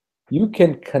 you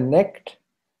can connect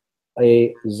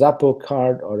a Zappo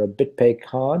card or a BitPay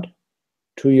card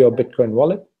to your Bitcoin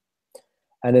wallet,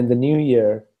 and in the new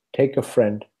year, take a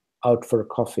friend out for a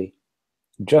coffee.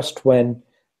 Just when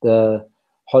the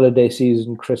holiday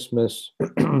season, Christmas,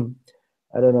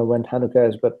 I don't know when Hanukkah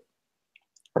is, but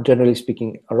generally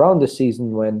speaking, around the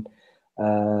season when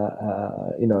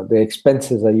the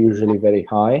expenses are usually very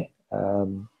high,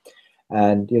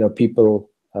 and people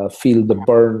feel the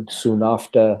burn soon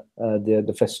after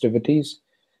the festivities,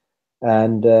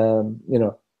 and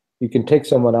you can take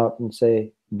someone out and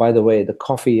say, by the way, the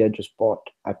coffee I just bought,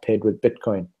 I paid with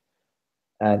Bitcoin,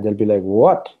 and they'll be like,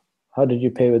 what? How did you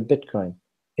pay with Bitcoin?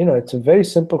 It's a very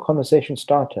simple conversation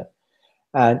starter.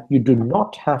 And you do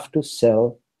not have to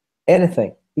sell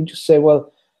anything. You just say,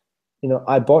 well, you know,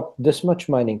 I bought this much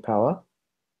mining power,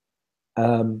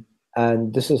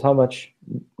 and this is how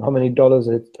many dollars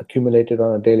it accumulated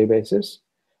on a daily basis,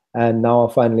 and now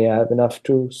finally I have enough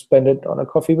to spend it on a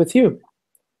coffee with you.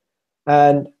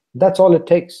 And that's all it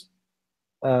takes.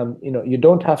 You know, you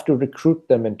don't have to recruit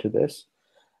them into this.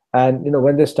 And, you know,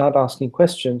 when they start asking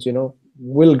questions, you know,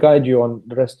 we'll guide you on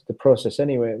the rest of the process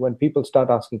anyway. When people start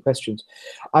asking questions,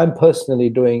 I'm personally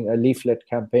doing a leaflet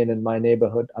campaign in my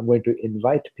neighborhood. I'm going to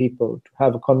invite people to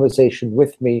have a conversation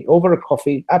with me over a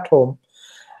coffee at home,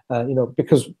 you know,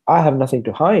 because I have nothing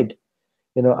to hide.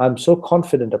 You know, I'm so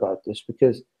confident about this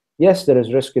because, yes, there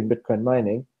is risk in Bitcoin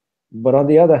mining, but on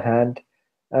the other hand,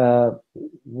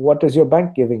 what is your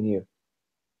bank giving you?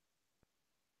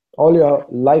 All your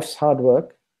life's hard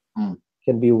work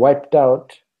can be wiped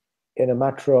out in a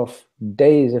matter of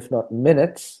days, if not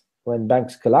minutes, when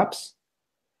banks collapse.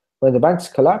 When the banks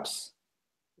collapse,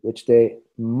 which they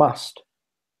must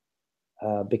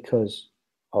because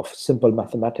of simple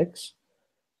mathematics,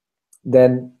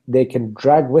 then they can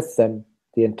drag with them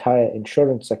the entire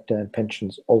insurance sector and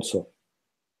pensions also.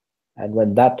 And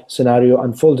when that scenario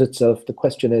unfolds itself, the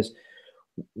question is,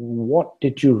 what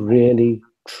did you really,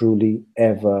 truly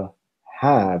ever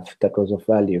have that was of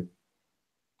value?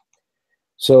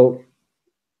 So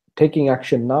taking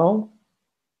action now,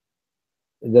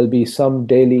 there'll be some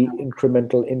daily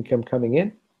incremental income coming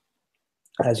in.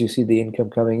 As you see the income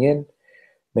coming in,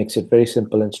 makes it very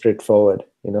simple and straightforward.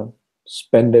 You know,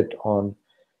 spend it on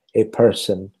a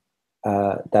person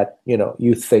that, you know,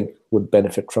 you think would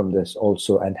benefit from this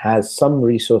also and has some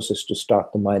resources to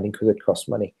start the mining because it costs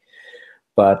money.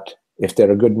 But if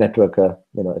they're a good networker,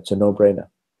 you know, it's a no-brainer.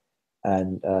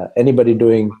 And anybody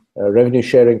doing revenue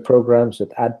sharing programs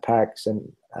with ad packs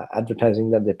and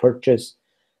advertising that they purchase,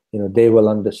 you know, they will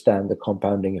understand the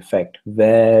compounding effect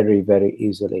very, very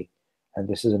easily. And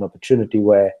this is an opportunity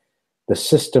where the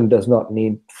system does not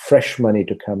need fresh money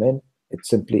to come in. It's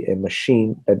simply a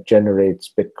machine that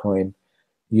generates Bitcoin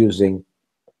using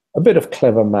a bit of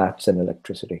clever maths and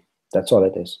electricity. That's all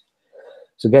it is.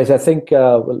 So guys, I think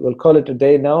we'll call it a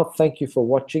day now. Thank you for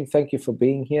watching. Thank you for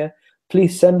being here.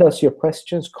 Please send us your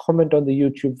questions, comment on the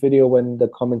YouTube video when the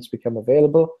comments become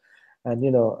available. And,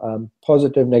 you know,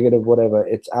 positive, negative, whatever,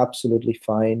 it's absolutely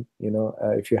fine. You know,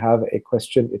 if you have a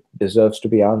question, it deserves to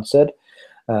be answered.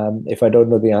 If I don't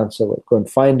know the answer, we'll go and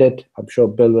find it. I'm sure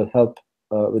Bill will help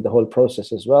with the whole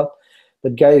process as well.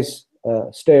 But guys,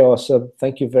 stay awesome.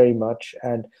 Thank you very much.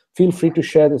 And feel free to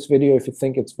share this video if you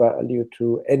think it's value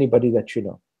to anybody that you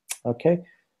know. Okay?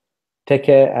 Take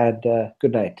care and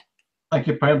good night. Thank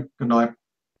you, Prem. Good night.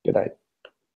 Good night.